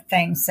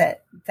things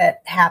that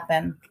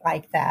happened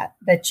like that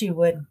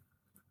you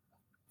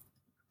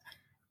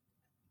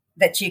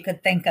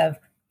could think of.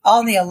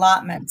 All the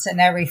allotments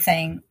and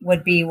everything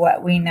would be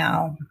what we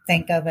now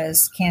think of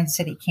as Kansas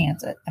City,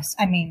 Kansas.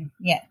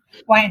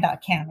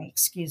 Wyandotte County,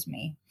 excuse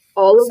me.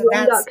 All of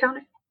Wyandotte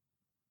County?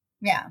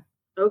 Yeah.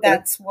 Okay.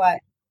 That's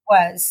what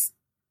was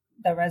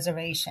the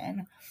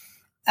reservation.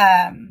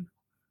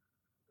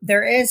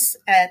 There is,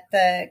 at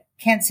the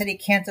Kansas City,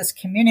 Kansas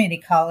Community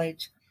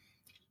College,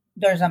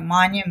 there's a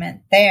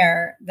monument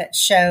there that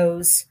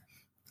shows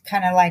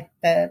kind of like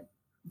the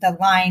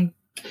line,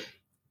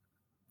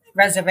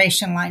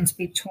 reservation lines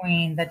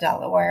between the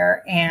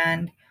Delaware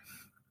and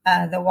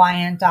the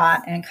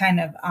Wyandot and kind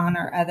of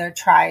honor other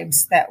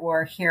tribes that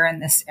were here in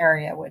this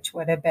area, which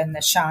would have been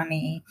the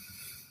Shawnee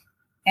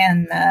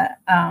and the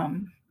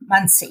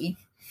Munsee.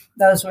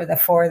 Those were the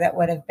four that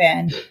would have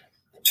been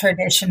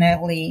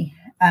traditionally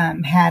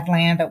had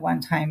land at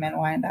one time in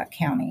Wyandotte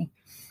County.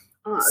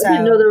 I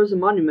didn't know there was a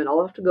monument.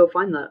 I'll have to go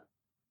find that.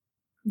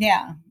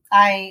 Yeah,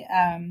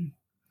 I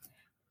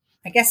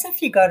guess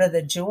if you go to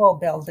the Jewel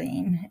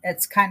building,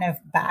 it's kind of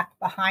back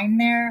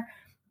behind there.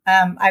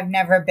 I've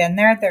never been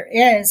there. There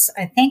is,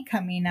 I think,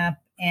 coming up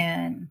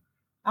in,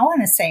 I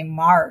want to say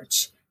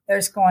March,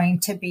 there's going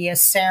to be a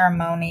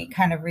ceremony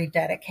kind of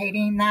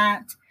rededicating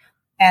that.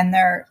 And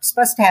they're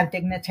supposed to have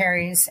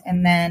dignitaries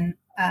and then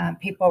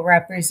people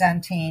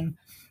representing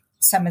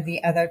some of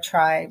the other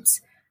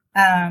tribes.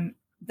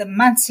 The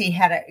Munsee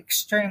had an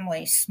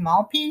extremely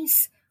small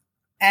piece.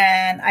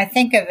 And I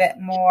think of it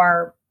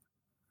more,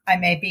 I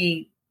may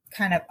be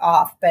kind of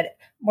off, but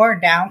more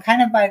down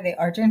kind of by the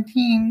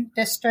Argentine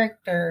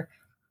district or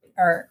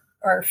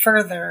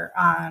further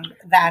on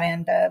that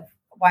end of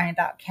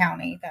Wyandotte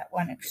County, that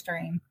one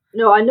extreme.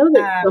 No, I know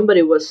that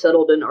somebody was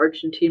settled in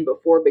Argentine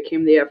before it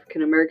became the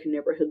African American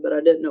neighborhood, but I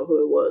didn't know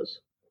who it was.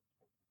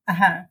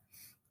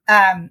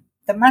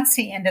 The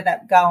Munsee ended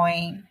up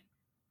going,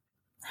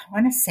 I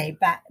want to say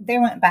back, they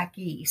went back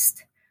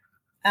east.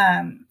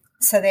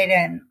 So they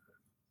didn't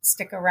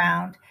stick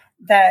around.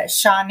 The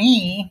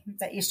Shawnee,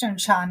 the Eastern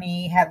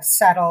Shawnee, have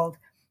settled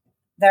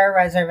their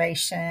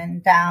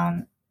reservation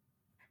down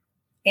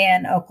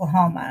in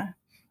Oklahoma,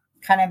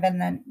 kind of in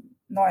the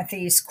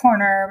northeast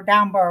corner,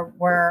 down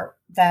where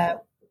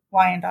the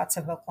Wyandottes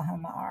of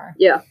Oklahoma are.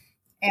 Yeah.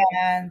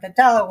 And the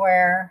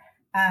Delaware,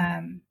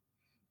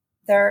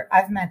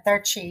 I've met their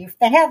chief.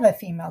 They have a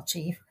female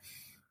chief.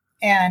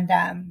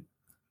 And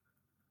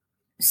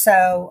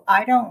so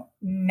I don't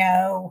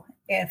know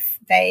if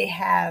they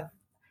have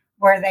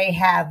where they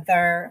have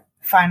their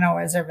final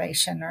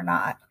reservation or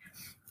not.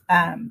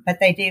 But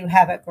they do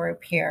have a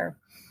group here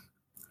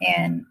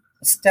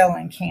still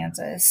in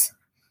Kansas.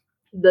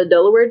 The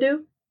Delaware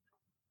do?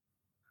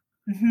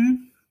 Mm-hmm.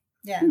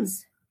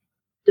 Yes.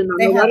 Did not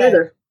know that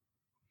either.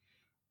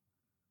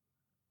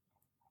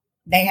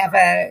 They have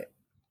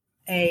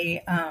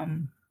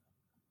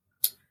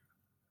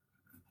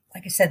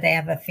like I said, they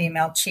have a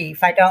female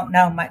chief. I don't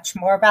know much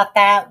more about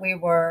that. We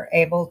were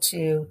able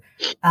to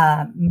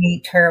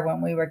meet her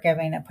when we were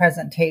giving a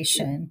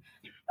presentation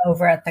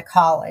over at the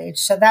college.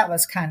 So that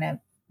was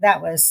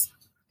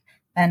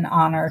an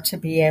honor to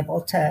be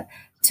able to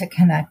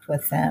connect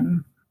with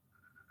them.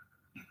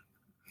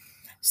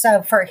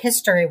 So for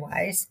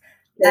history-wise,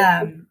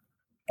 in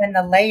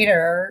the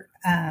later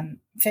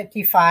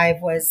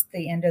 55 was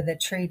the end of the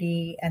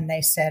treaty, and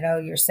they said, "Oh,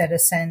 you're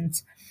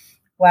citizens."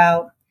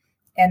 Well,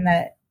 in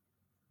the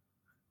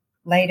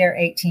later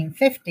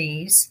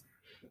 1850s,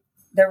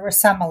 there were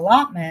some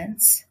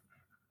allotments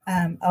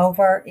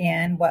over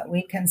in what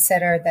we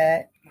consider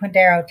the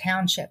Quindaro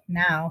Township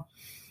now.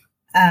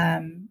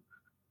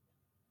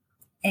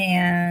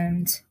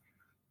 And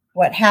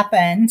what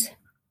happened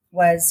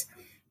was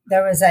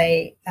there was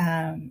a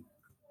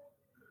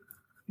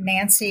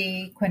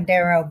Nancy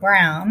Quindaro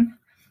Brown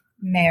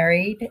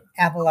married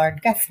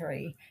Abelard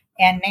Guthrie,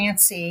 and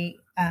Nancy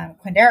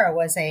Quindaro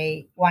was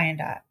a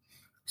Wyandot.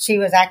 She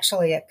was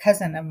actually a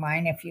cousin of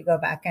mine, if you go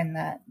back in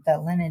the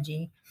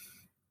lineage.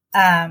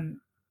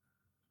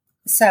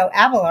 So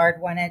Abelard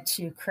wanted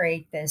to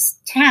create this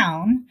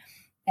town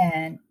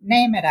and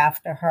name it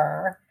after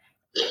her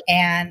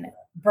and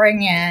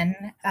bring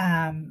in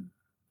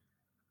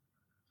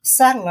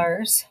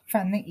settlers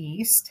from the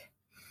east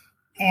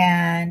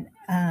and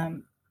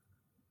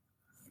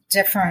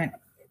different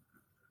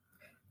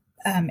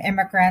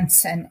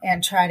immigrants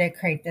and try to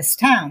create this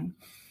town.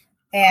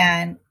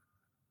 And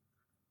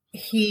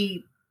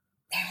he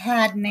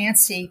had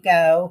Nancy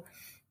go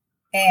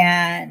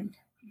and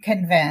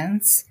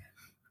convince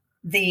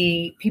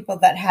the people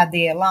that had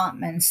the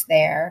allotments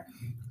there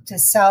to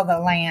sell the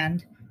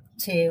land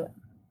to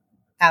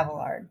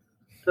Abelard.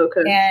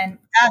 Okay. And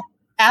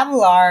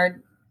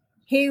Abelard,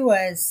 he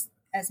was,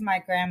 as my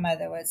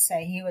grandmother would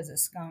say, he was a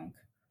skunk.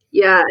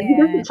 Yeah, he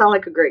doesn't sound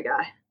like a great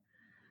guy.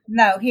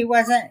 No, he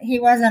wasn't. He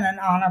wasn't an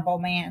honorable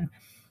man.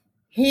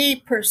 He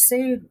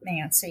pursued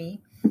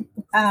Nancy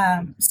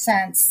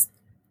since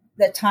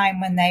the time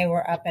when they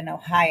were up in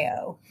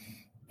Ohio.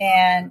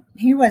 And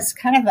he was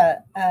kind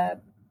of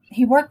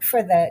he worked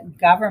for the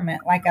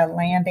government, like a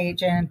land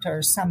agent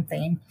or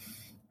something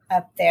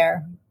up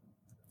there.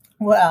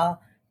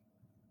 Well,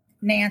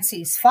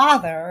 Nancy's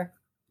father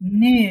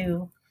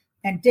knew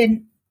and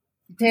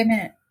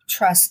didn't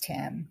trust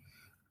him.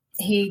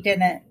 He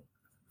didn't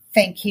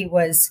think he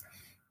was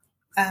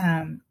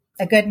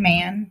a good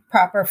man,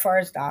 proper for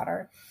his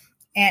daughter.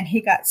 And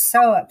he got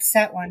so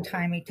upset one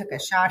time, he took a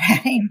shot at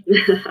him.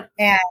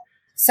 And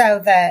so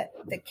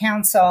the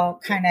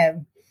council kind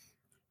of,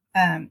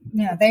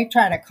 they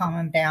tried to calm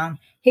him down.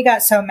 He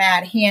got so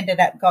mad, he ended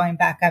up going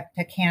back up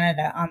to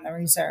Canada on the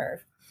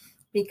reserve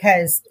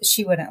because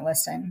she wouldn't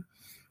listen.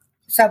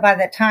 So by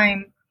the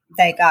time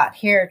they got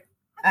here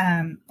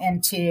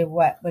into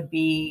what would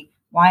be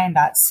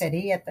Wyandotte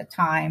City at the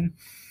time,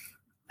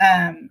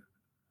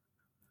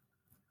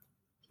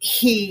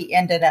 he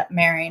ended up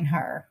marrying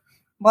her.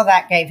 Well,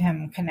 that gave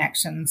him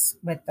connections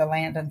with the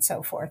land and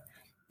so forth,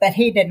 but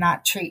he did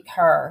not treat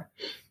her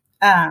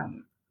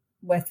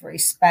with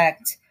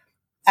respect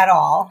at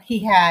all.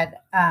 He had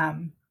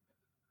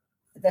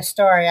the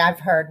story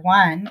I've heard.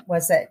 One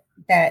was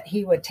that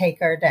he would take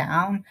her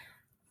down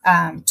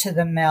to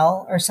the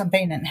mill or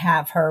something and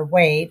have her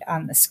weighed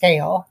on the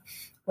scale,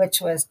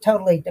 which was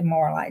totally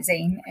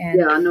demoralizing. And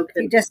yeah, no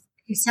kidding. He just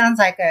sounds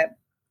like a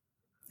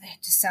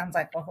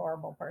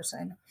horrible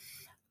person.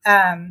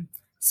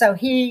 So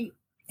he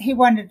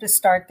wanted to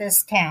start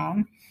this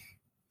town,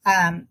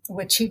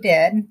 which he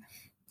did,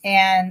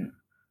 and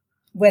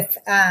with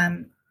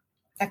a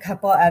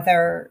couple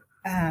other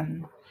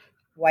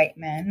white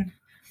men.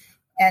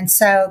 And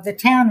so the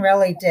town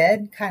really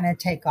did kind of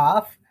take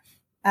off.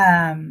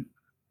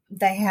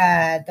 They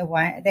had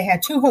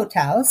two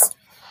hotels,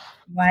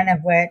 one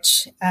of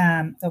which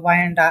the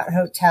Wyandotte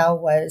Hotel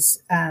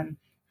was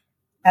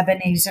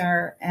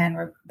Ebenezer and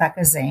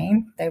Rebecca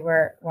Zane. They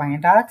were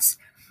Wyandottes.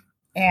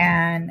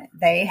 And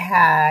they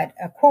had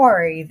a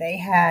quarry. They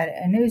had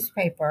a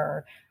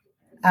newspaper.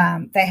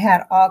 They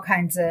had all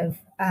kinds of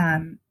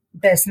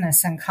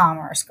business and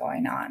commerce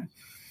going on.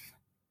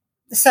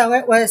 So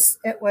it was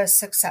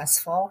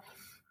successful,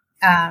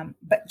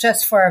 but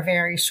just for a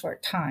very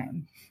short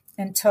time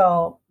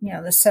until,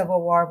 the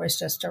Civil War was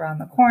just around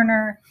the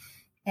corner.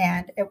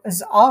 And it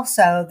was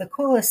also the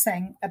coolest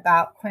thing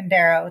about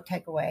Quindaro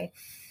takeaway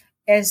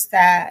is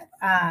that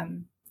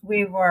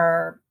we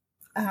were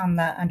on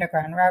the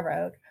Underground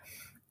Railroad.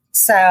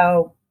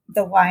 So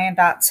the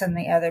Wyandottes and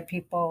the other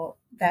people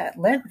that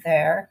lived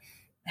there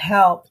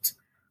helped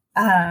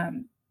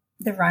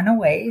the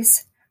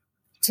runaways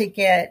to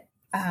get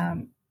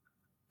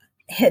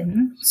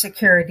hidden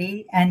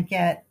security and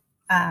get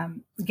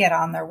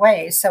on their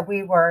way. So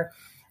we were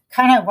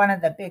kind of one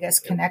of the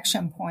biggest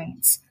connection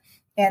points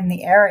in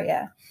the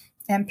area.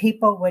 And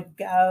people would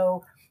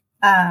go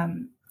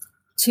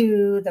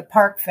to the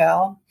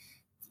Parkville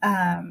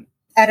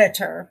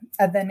editor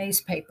of the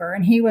newspaper,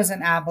 and he was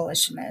an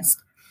abolitionist.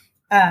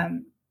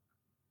 And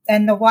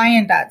the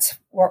Wyandottes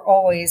were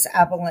always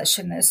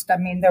abolitionists. I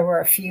mean, there were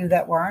a few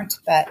that weren't,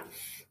 but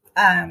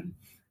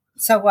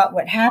so what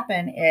would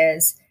happen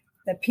is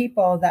the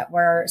people that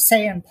were,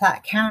 say, in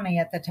Platte County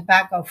at the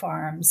tobacco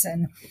farms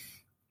and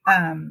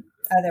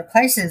other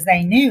places,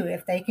 they knew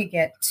if they could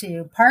get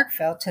to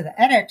Parkville to the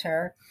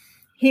editor,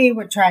 he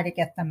would try to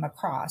get them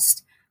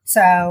across.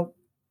 So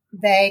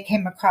they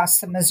came across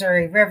the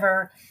Missouri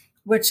River,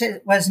 which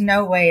was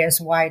no way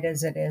as wide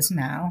as it is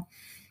now.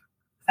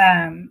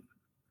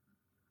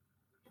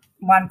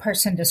 One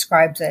person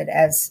describes it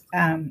as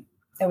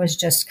it was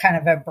just kind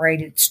of a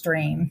braided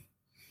stream.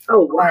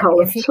 Oh, wow.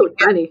 That's so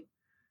tiny.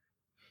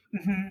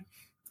 Mm-hmm.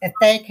 If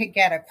they could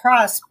get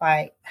across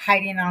by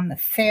hiding on the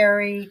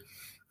ferry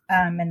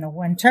in the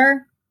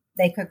winter,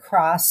 they could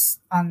cross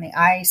on the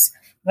ice.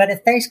 But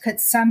if they could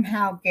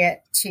somehow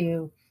get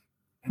to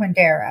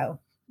Quindaro,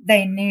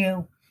 they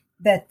knew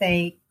that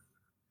they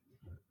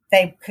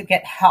could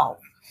get help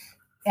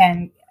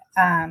and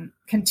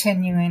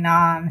continuing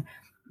on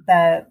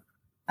the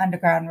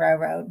Underground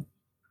Railroad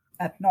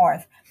up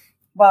north.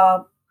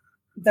 Well,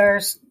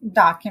 there's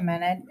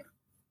documented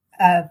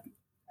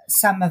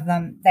some of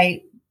them.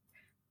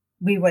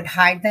 We would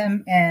hide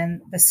them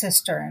in the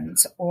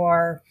cisterns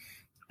or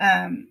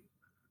in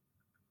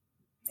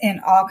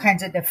all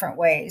kinds of different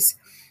ways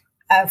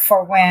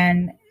for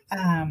when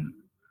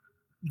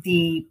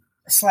the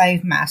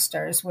slave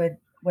masters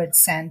would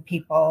send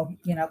people,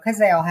 because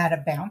they all had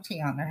a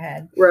bounty on their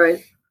head,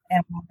 right,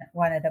 and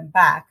wanted them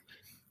back.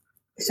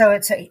 So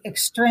it's an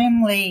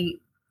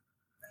extremely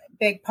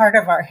big part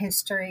of our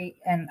history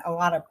and a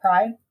lot of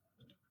pride.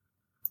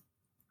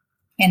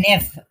 And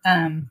if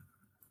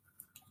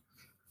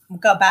we'll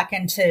go back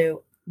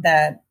into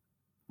the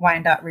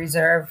Wyandotte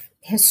Reserve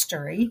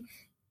history,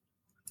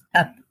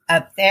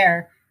 up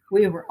there,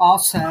 we were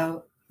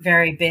also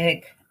very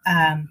big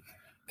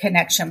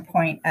connection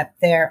point up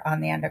there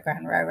on the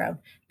Underground Railroad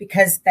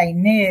because they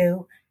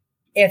knew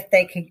if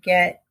they could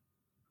get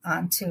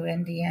onto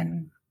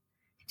Indian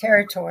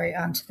territory,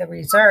 onto the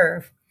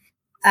reserve,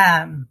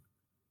 the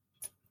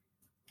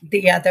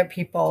other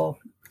people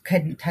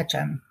couldn't touch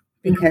them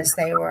because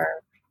they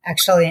were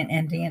actually in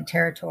Indian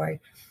territory.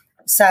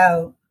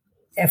 So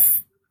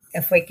if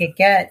we could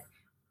get,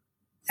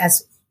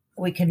 as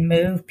we can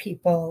move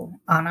people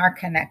on our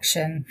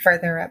connection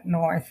further up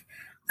north,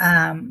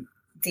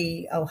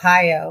 the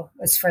Ohio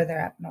was further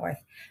up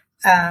north.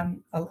 A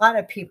lot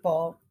of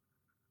people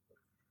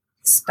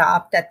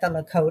stopped at the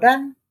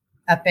Lakota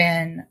up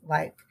in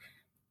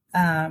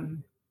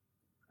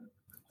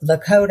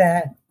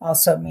Lakota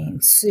also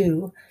means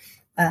Sioux,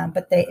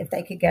 but if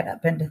they could get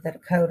up into the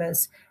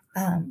Dakotas,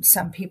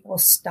 some people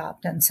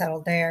stopped and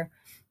settled there.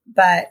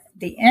 But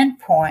the end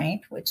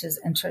point, which is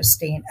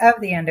interesting,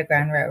 of the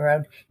Underground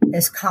Railroad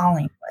is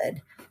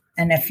Collingwood.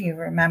 And if you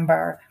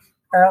remember,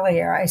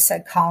 earlier, I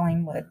said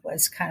Collingwood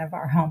was kind of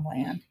our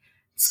homeland.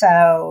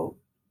 So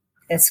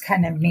it's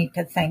kind of neat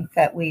to think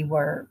that we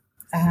were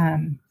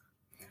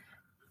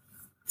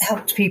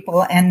helped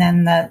people, and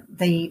then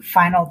the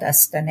final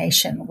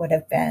destination would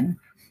have been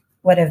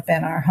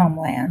our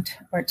homeland,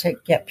 or to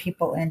get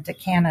people into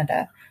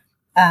Canada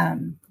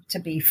to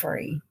be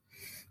free.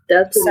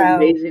 That's an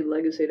amazing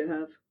legacy to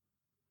have.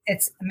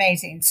 It's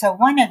amazing. So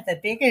one of the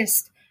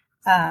biggest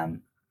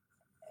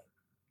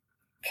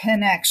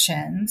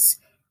connections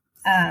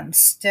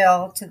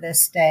still to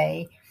this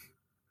day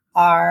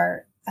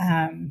are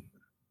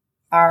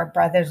our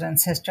brothers and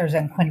sisters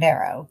in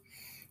Quindaro.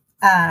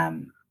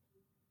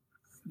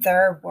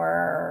 There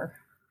were,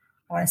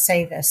 I want to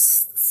say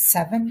this,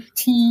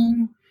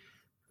 17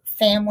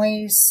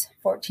 families,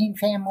 14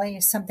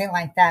 families, something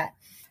like that,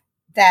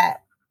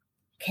 that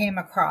came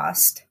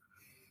across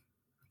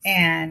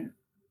and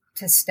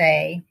to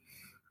stay.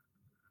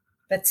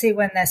 But see,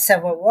 when the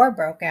Civil War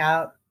broke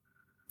out,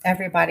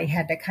 everybody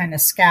had to kind of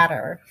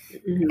scatter.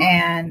 Mm-hmm.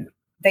 And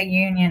the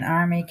Union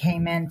Army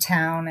came in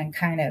town and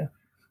kind of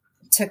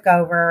took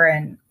over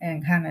and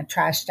kind of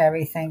trashed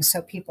everything.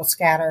 So people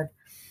scattered.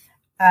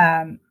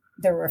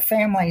 There were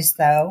families,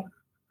 though,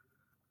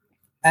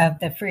 of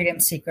the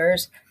freedom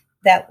seekers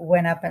that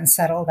went up and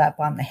settled up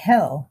on the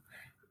hill,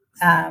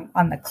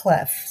 on the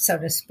cliff, so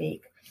to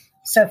speak.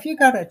 So if you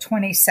go to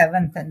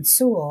 27th and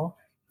Sewell,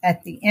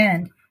 at the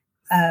end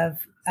of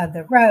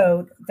the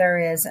road, there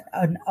is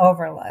an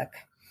overlook.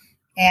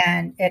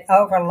 And it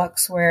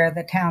overlooks where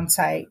the town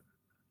site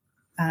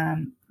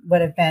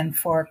would have been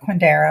for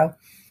Quindaro.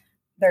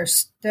 There's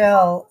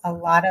still a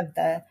lot of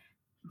the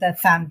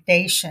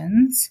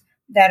foundations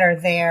that are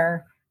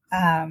there,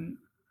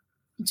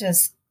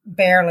 just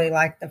barely,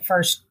 like the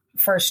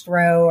first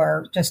row,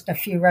 or just a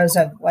few rows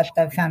of what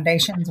the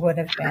foundations would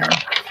have been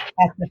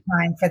at the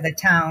time for the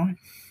town.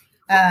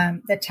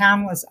 The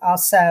town was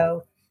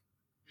also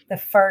the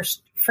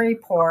first free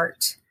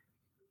port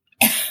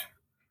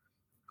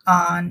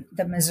on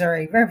the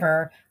Missouri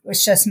River,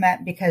 which just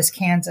meant because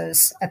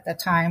Kansas at the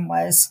time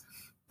was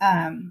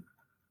an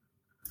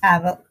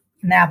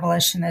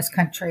abolitionist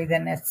country,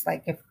 then it's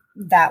like if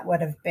that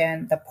would have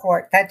been the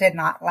port. That did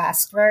not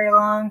last very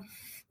long.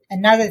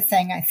 Another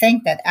thing I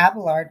think that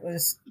Abelard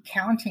was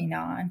counting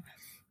on,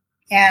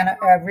 and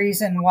a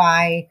reason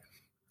why,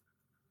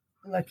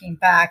 looking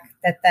back,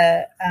 that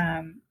the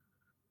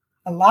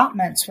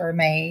allotments were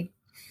made,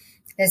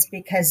 is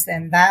because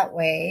then that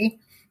way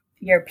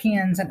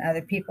Europeans and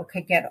other people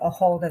could get a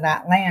hold of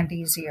that land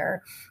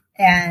easier.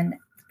 And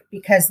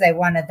because they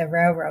wanted the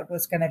railroad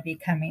was going to be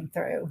coming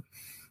through.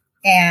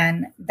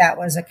 And that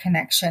was a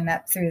connection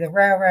up through the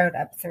railroad,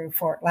 up through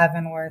Fort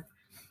Leavenworth.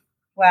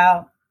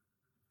 Well,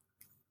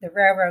 the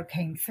railroad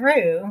came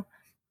through,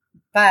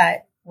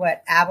 but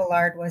what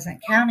Abelard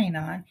wasn't counting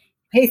on,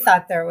 he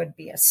thought there would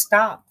be a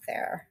stop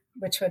there,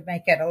 which would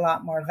make it a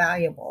lot more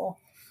valuable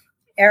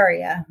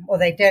area. Well,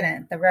 they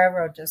didn't. The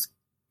railroad just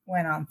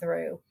went on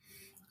through.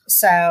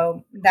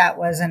 So that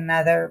was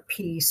another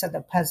piece of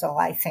the puzzle,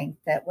 I think,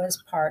 that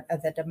was part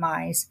of the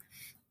demise.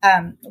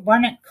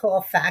 One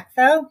cool fact,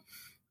 though,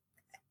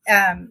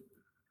 the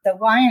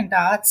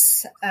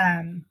Wyandottes,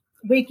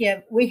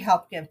 we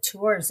help give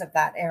tours of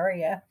that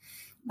area,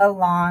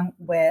 along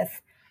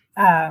with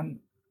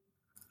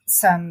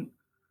some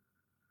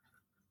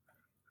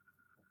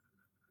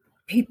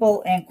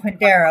people in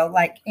Quindaro,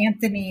 like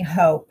Anthony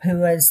Hope,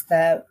 who is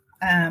the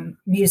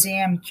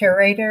museum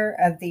curator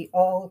of the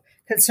old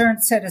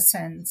Concerned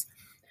Citizens.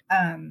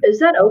 Is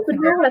that open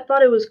now? I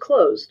thought it was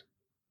closed.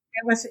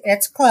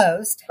 It's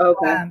closed,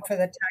 okay, for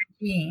the time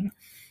being,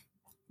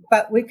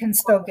 but we can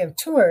still give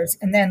tours.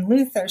 And then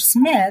Luther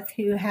Smith,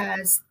 who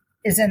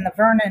is in the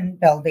Vernon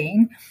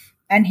building,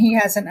 and he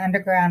has an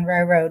Underground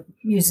Railroad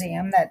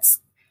museum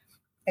that's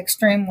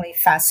extremely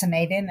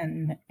fascinating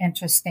and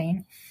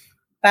interesting.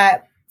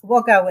 But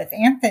we'll go with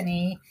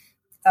Anthony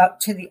up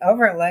to the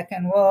overlook,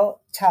 and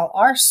we'll tell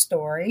our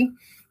story.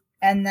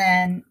 And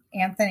then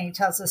Anthony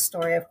tells the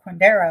story of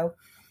Quindaro.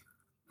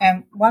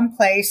 And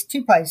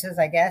two places,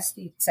 I guess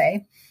you'd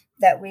say,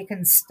 that we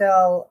can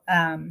still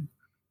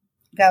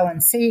go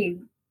and see.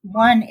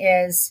 One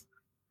is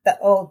the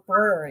old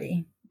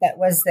brewery that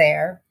was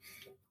there.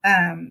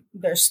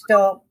 There's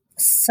still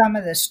some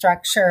of the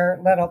structure,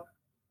 little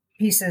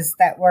pieces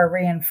that were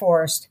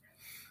reinforced.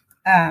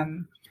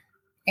 And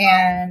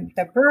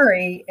the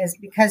brewery is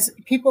because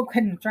people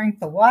couldn't drink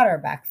the water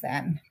back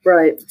then.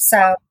 Right. So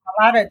a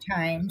lot of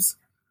times,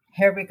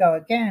 here we go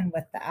again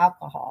with the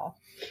alcohol.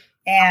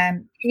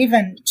 And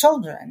even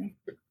children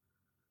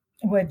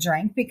would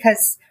drink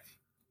because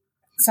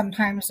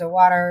sometimes the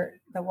water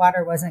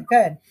wasn't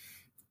good.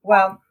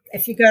 Well,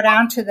 if you go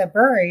down to the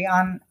brewery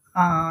on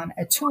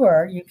a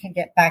tour, you can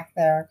get back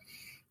there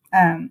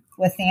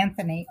with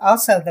Anthony.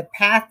 Also, the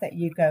path that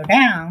you go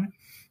down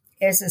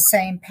is the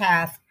same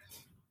path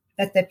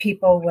that the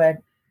people would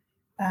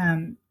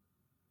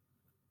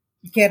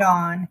get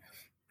on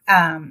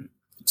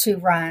to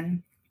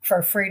run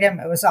for freedom.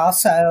 It was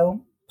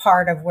also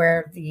part of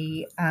where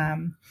the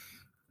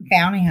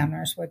bounty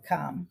hunters would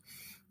come.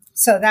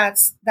 So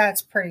that's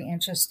pretty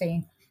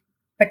interesting.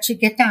 But you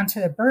get down to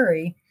the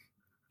brewery,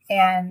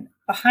 and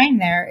behind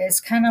there is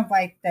kind of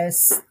like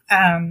this.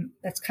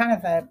 It's kind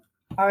of a.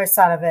 I always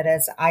thought of it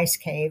as ice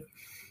cave,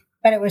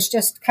 but it was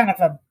just kind of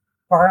a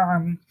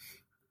berm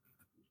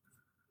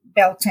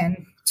built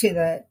in to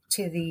the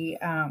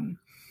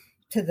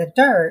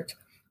dirt,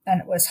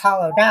 and it was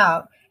hollowed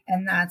out,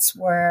 and that's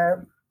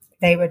where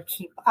they would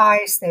keep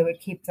ice. They would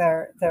keep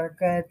their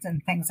goods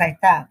and things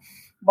like that.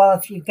 Well,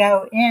 if you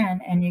go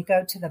in and you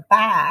go to the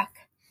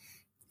back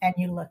and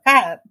you look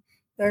up,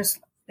 there's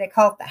they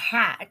call it the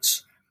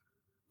hatch,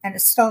 and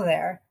it's still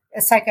there.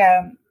 It's like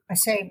I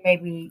say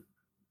maybe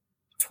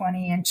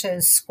 20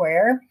 inches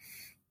square,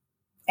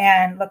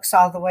 and looks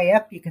all the way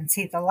up. You can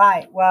see the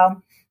light.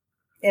 Well,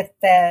 if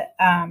the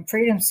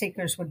freedom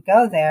seekers would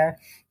go there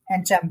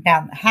and jump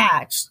down the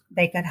hatch,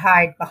 they could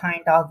hide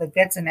behind all the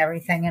goods and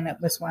everything. And it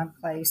was one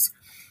place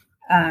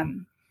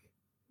um,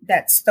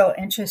 that's still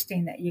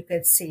interesting that you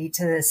could see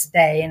to this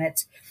day. And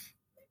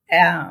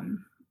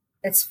um,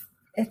 it's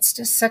it's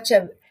just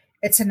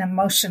it's an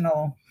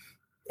emotional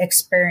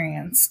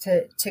experience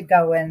to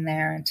go in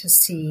there and to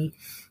see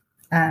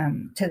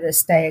to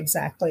this day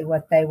exactly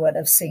what they would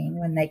have seen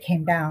when they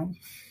came down.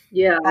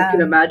 Yeah, I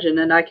can imagine,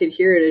 and I can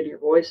hear it in your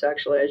voice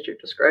actually as you're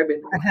describing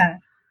it. Uh-huh.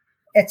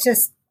 It's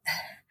just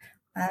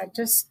I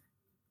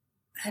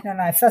don't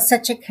know. I feel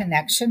such a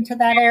connection to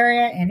that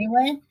area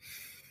anyway.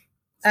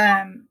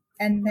 And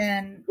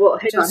then Well,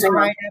 hang just on.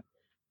 right up.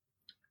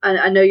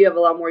 I know you have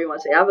a lot more you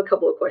want to say. I have a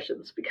couple of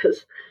questions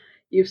because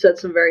you've said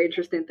some very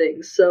interesting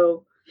things.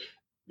 So,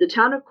 the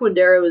town of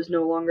Quindaro is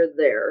no longer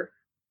there,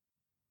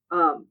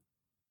 but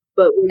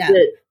was No,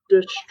 it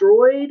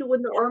destroyed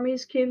when the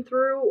armies came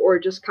through, or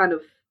just kind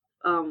of,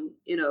 slowly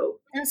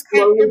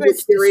it was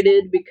just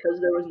deteriorated because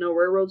there was no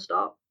railroad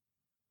stop?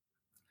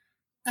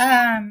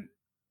 um,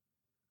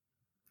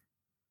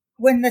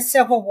 when the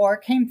Civil War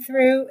came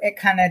through, it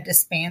kind of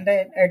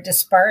disbanded or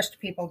dispersed.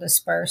 People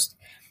dispersed,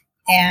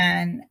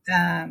 and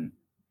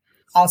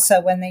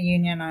also when the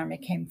Union Army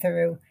came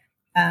through,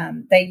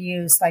 they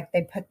used like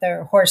they put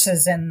their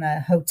horses in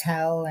the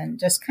hotel and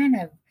just kind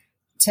of,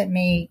 to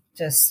me,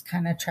 just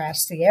kind of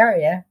trashed the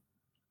area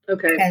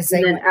Okay, as and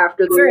they then went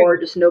after the through. war,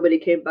 just nobody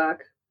came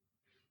back.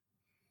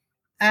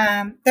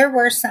 There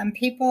were some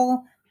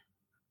people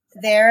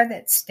there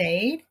that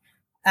stayed.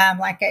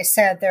 Like I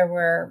said, there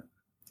were,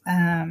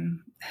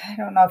 I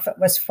don't know if it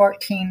was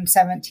 14,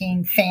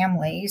 17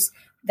 families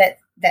that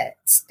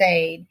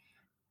stayed,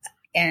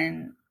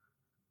 and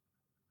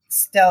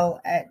still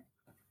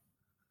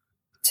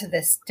to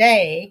this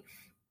day,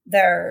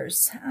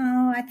 there's,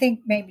 I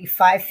think maybe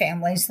 5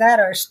 families that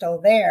are still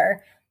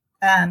there,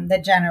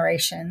 the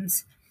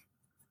generations.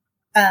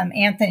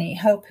 Anthony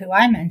Hope, who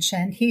I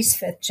mentioned, he's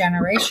 5th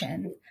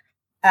generation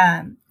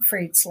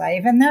freed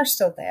slave, and they're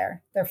still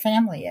there. Their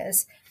family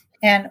is.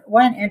 And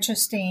one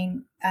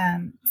interesting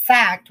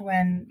fact,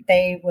 when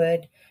they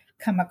would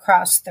come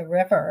across the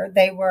river,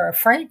 they were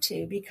afraid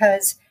to,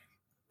 because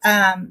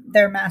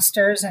their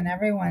masters and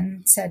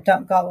everyone said,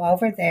 don't go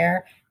over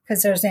there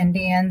because there's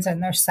Indians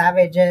and there's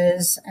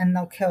savages and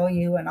they'll kill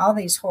you and all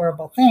these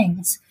horrible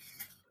things.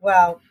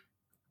 Well,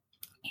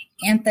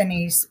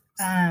 Anthony's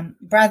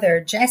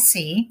brother,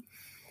 Jesse,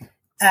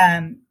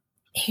 um,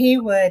 he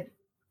would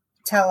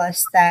tell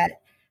us that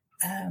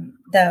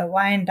the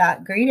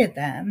Wyandotte greeted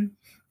them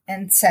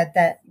and said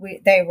that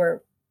they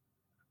were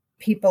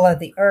people of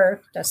the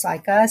earth, just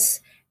like us,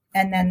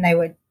 and then they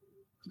would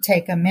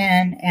take them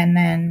in, and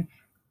then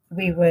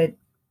we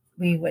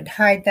would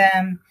hide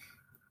them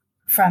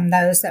from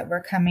those that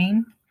were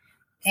coming,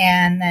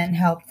 and then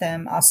help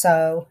them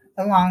also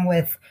along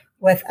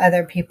with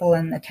other people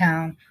in the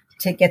town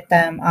to get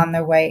them on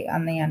their way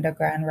on the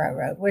Underground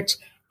Railroad, which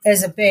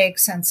is a big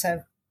sense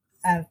of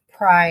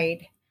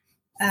pride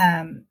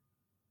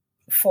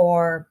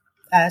for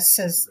us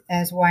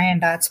as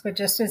Wyandottes, but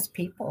just as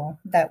people,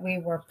 that we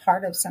were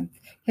part of some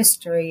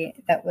history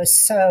that was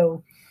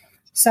so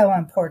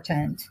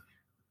important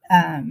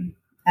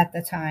at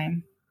the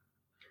time.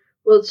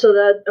 Well, so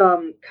that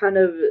kind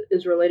of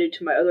is related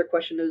to my other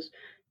question is,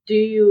 do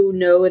you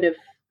know, and if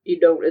you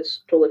don't,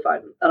 it's totally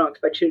fine. I don't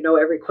expect you to know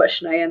every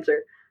question I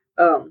answer,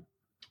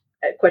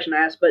 question I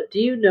ask, but do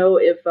you know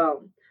if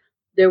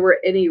there were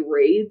any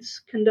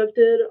raids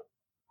conducted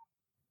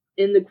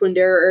in the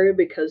Quindaro area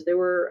because they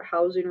were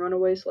housing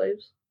runaway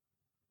slaves?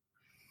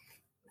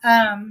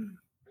 Um,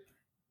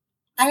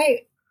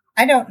 I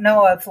don't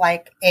know of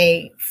like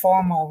a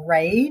formal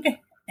raid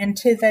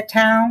into the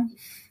town.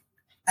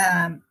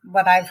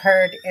 What I've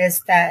heard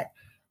is that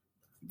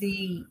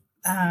the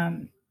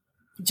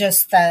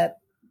just the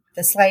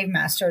slave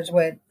masters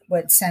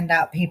would send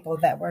out people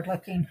that were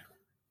looking,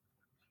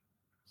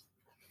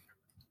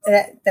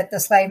 that the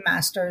slave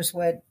masters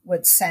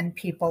would send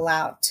people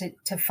out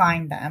to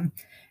find them.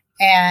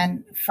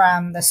 And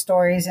from the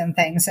stories and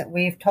things that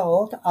we've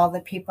told, all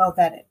the people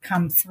that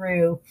come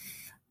through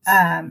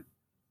um,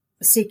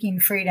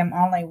 seeking freedom,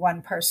 only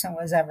one person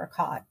was ever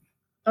caught,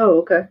 Oh,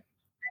 okay.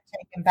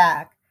 taken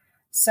back.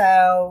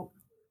 So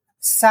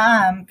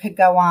some could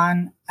go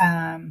on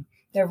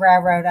the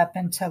railroad up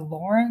into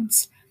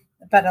Lawrence,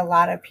 but a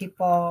lot of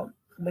people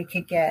we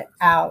could get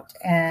out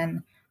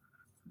and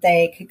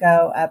they could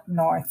go up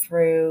north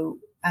through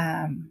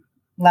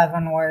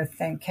Leavenworth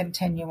and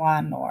continue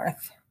on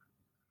north.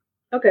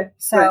 Okay.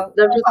 So right.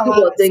 There were just a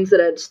couple of things that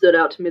had stood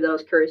out to me that I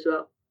was curious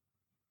about.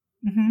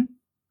 Mm-hmm.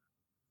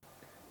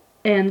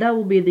 And that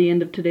will be the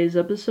end of today's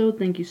episode.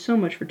 Thank you so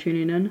much for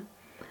tuning in.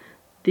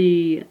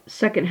 The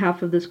second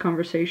half of this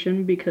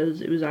conversation,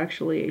 because it was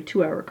actually a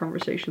 2-hour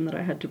conversation that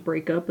I had to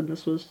break up, and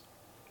this was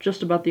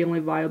just about the only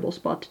viable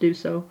spot to do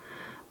so,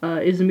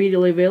 is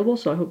immediately available,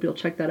 so I hope you'll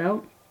check that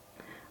out.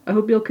 I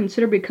hope you'll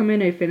consider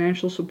becoming a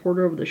financial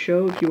supporter of the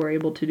show if you are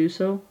able to do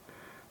so.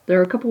 There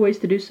are a couple ways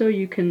to do so.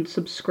 You can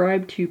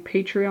subscribe to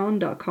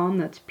patreon.com,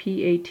 that's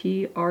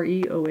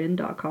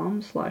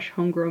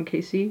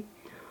patreon.com/homegrownkc,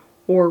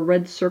 or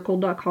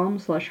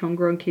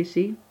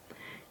redcircle.com/homegrownkc.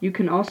 You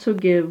can also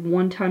give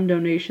one-time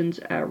donations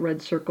at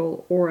Red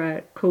Circle or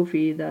at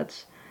Ko-fi,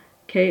 that's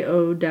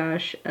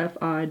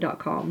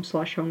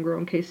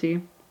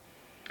ko-fi.com/homegrownkc.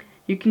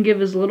 You can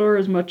give as little or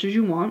as much as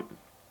you want.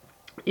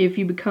 If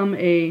you become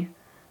a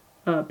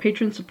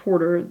patron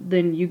supporter,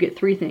 then you get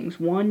 3 things.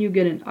 1, you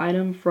get an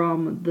item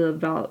from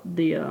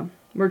the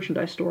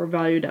merchandise store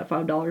valued at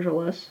 $5 or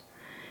less.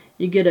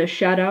 You get a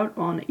shout out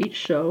on each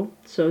show,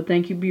 so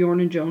thank you Bjorn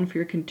and Joan for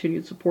your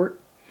continued support.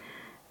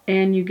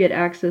 And you get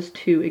access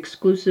to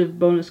exclusive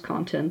bonus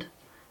content,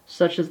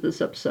 such as this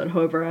episode.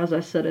 However, as I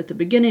said at the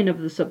beginning of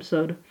this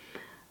episode,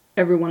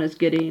 everyone is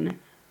getting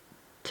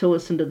to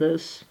listen to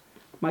this.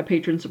 My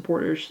patron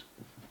supporters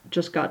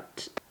just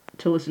got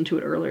to listen to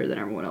it earlier than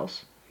everyone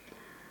else.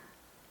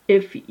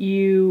 If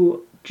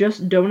you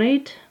just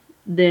donate,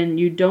 then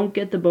you don't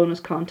get the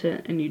bonus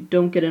content and you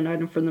don't get an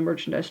item from the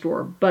merchandise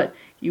store, but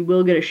you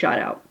will get a shout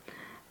out.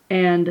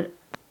 And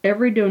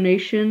every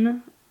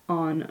donation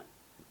on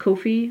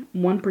Ko-fi,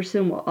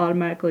 1% will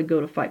automatically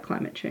go to fight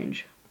climate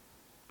change.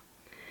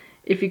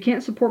 If you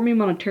can't support me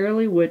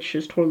monetarily, which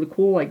is totally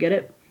cool, I get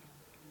it,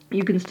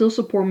 you can still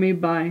support me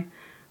by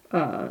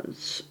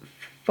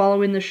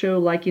following the show,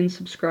 liking,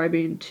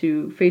 subscribing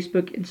to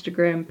Facebook,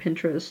 Instagram,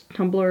 Pinterest,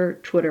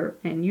 Tumblr, Twitter,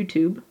 and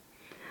YouTube.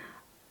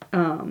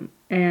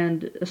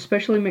 And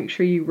especially make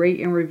sure you rate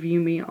and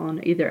review me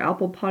on either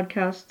Apple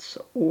Podcasts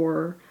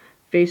or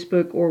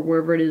Facebook or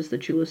wherever it is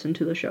that you listen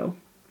to the show.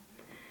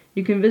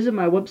 You can visit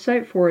my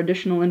website for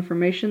additional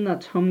information.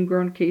 That's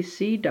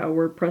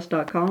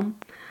homegrownkc.wordpress.com.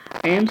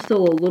 I am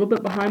still a little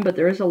bit behind, but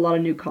there is a lot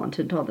of new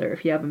content on there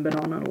if you haven't been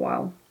on in a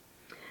while.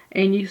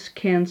 And you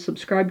can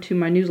subscribe to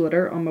my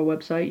newsletter on my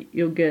website.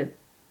 You'll get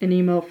an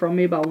email from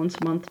me about once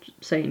a month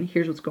saying,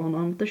 here's what's going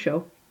on with the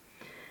show.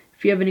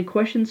 If you have any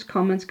questions,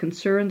 comments,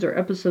 concerns, or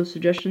episode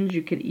suggestions,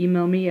 you can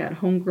email me at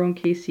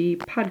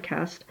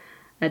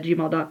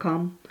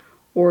homegrownkcpodcast@gmail.com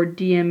or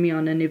DM me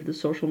on any of the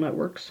social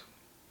networks.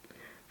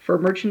 For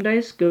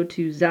merchandise, go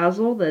to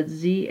Zazzle, that's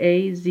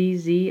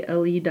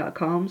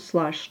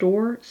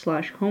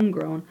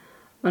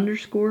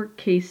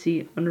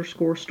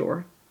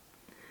zazzle.com/store/homegrown_kc_store.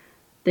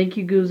 Thank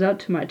you goes out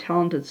to my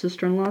talented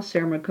sister-in-law,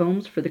 Sarah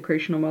McCombs, for the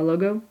creation of my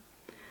logo,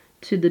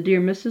 to the Dear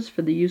Misses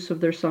for the use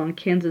of their song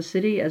Kansas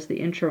City as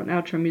the intro and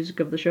outro music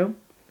of the show,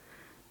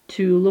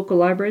 to local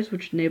libraries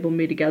which enable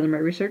me to gather my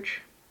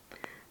research,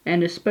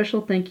 and a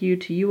special thank you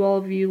to you, all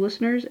of you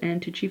listeners,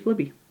 and to Chief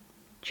Libby.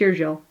 Cheers,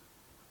 y'all.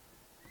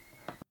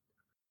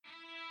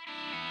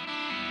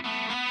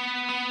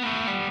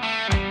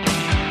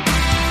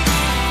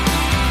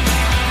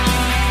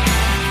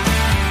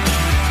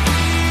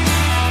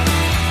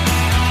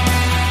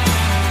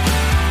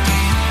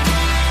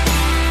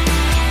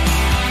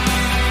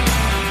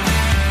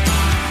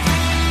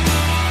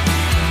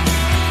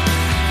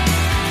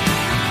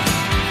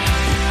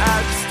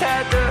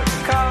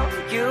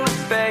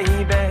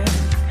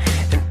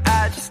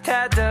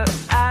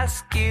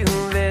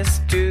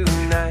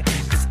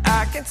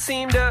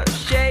 Seem to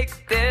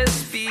shake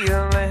this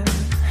feeling,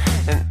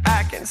 and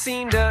I can't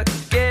seem to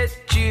get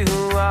you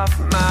off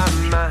my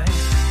mind.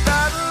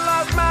 Thought I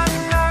lost my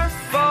nerve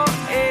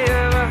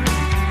forever,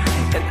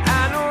 and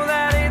I know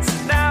that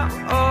it's now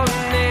or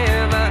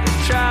never.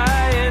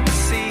 Trying to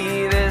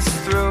see this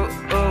through,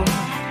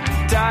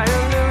 tie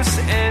loose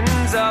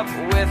ends up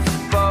with a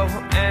bow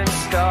and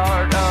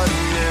start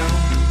anew.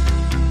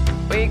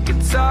 We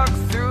could talk